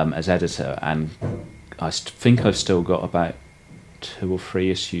 as editor, and I think I've still got about 2 or 3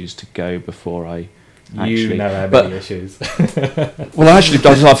 issues to go before I actually... You know how many issues. Well, actually,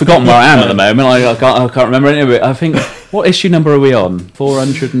 I've forgotten where I am at the moment. I can't remember any of it. I think, what issue number are we on?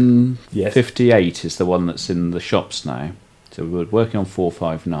 458 is the one that's in the shops now. So we were working on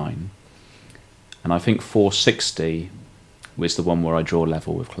 459. And I think 460 was the one where I draw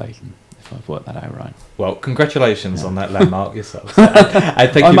level with Clayton, if I've worked that out right. Well, congratulations on that landmark yourself.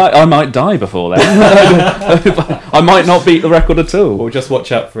 I might die before then. I might not beat the record at all. Or just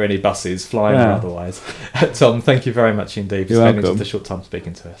watch out for any buses, flying or otherwise. Tom, thank you very much indeed for spending such a short time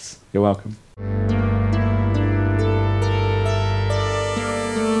speaking to us. You're welcome.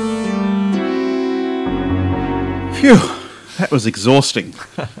 Phew. That was exhausting.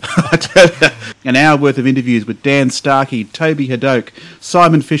 An hour worth of interviews with Dan Starkey, Toby Hadoke,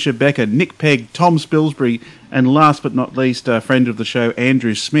 Simon Fisher-Becker, Nick Pegg, Tom Spilsbury And last but not least, a friend of the show,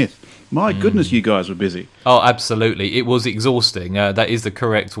 Andrew Smith. My goodness, you guys were busy. Oh, absolutely. It was exhausting. That is the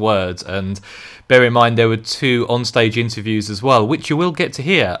correct word. And bear in mind, there were 2 on-stage interviews as well, which you will get to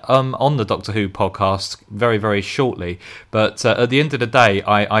hear on the Doctor Who podcast very, very shortly. But at the end of the day,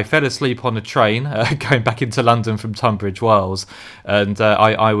 I fell asleep on a train going back into London from Tunbridge Wells. And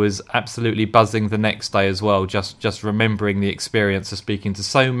I was absolutely buzzing the next day as well, just remembering the experience of speaking to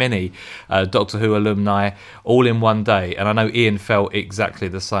so many Doctor Who alumni all in one day. And I know Ian felt exactly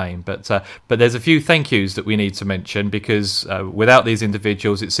the same. But there's a few thank yous that we need to mention, because without these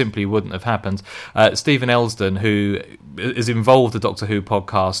individuals, it simply wouldn't have happened. Stephen Elsden, who is involved with the Doctor Who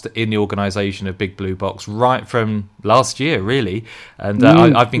podcast in the organisation of Big Blue Box right from last year, really. And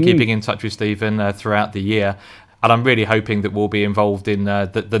I've been keeping in touch with Stephen throughout the year. And I'm really hoping that we'll be involved in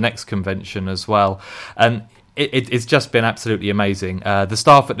the next convention as well. And it's just been absolutely amazing. The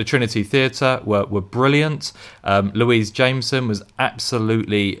staff at the Trinity Theatre were brilliant. Louise Jameson was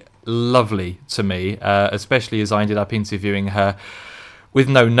absolutely lovely to me, especially as I ended up interviewing her with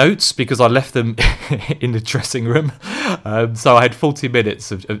no notes because I left them in the dressing room. So I had 40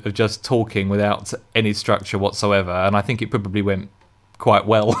 minutes of just talking without any structure whatsoever, and I think it probably went quite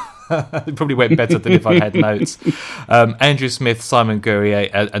well. It probably went better than if I had notes. Andrew Smith, Simon Guerrier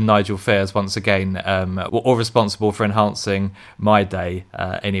and Nigel Fairs once again were all responsible for enhancing my day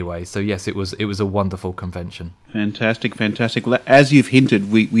anyway. So yes, it was a wonderful convention. Fantastic. Well, as you've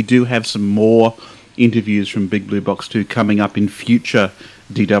hinted, we do have some more interviews from Big Blue Box 2 coming up in future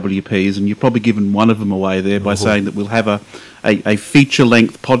DWPs, and you've probably given one of them away there by saying that we'll have a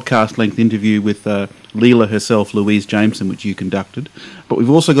feature-length, podcast-length interview with Leela herself, Louise Jameson, which you conducted. But we've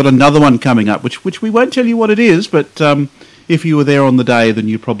also got another one coming up, which we won't tell you what it is, but if you were there on the day, then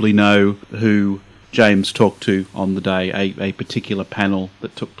you probably know who James talked to on the day, a particular panel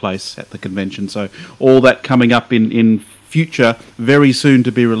that took place at the convention. So all that coming up in future, very soon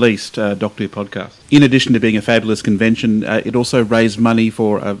to be released Doctor Who podcast. In addition to being a fabulous convention, it also raised money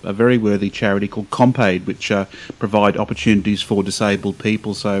for a very worthy charity called CompAid, which provide opportunities for disabled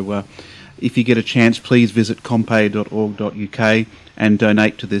people. So if you get a chance, please visit compaid.org.uk and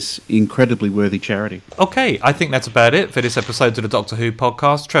donate to this incredibly worthy charity. Okay, I think that's about it for this episode of the Doctor Who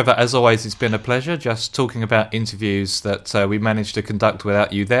podcast. Trevor, as always, it's been a pleasure just talking about interviews that we managed to conduct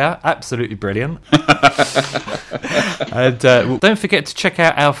without you there. Absolutely brilliant. And don't forget to check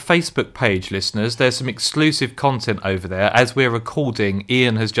out our Facebook page, listeners. There's some exclusive content over there. As we're recording,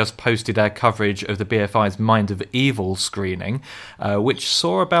 Ian has just posted our coverage of the BFI's Mind of Evil screening, which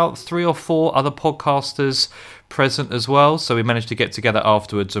saw about 3 or 4 other podcasters present as well, so we managed to get together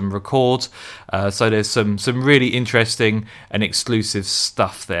afterwards and record. So there's some really interesting and exclusive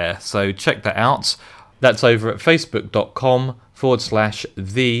stuff there, so check that out. That's over at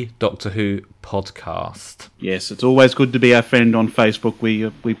facebook.com/The Doctor Who podcast. Yes, it's always good to be our friend on Facebook.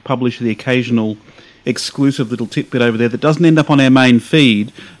 We publish the occasional exclusive little tidbit over there that doesn't end up on our main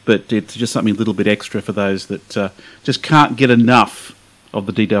feed, but it's just something a little bit extra for those that just can't get enough of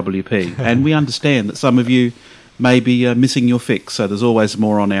the DWP. And we understand that some of you may be missing your fix, so there's always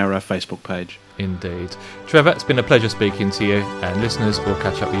more on our Facebook page. Indeed. Trevor, it's been a pleasure speaking to you, and listeners, we'll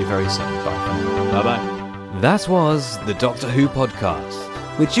catch up with you very soon. Bye for now. Bye-bye. That was the Doctor Who podcast,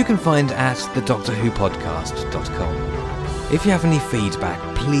 which you can find at thedoctorwhopodcast.com. If you have any feedback,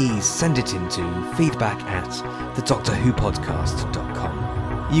 please send it in to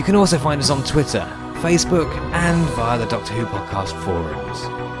feedback@thedoctorwhopodcast.com. You can also find us on Twitter, Facebook, and via the Doctor Who podcast forums.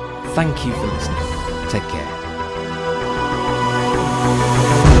 Thank you for listening. Take care.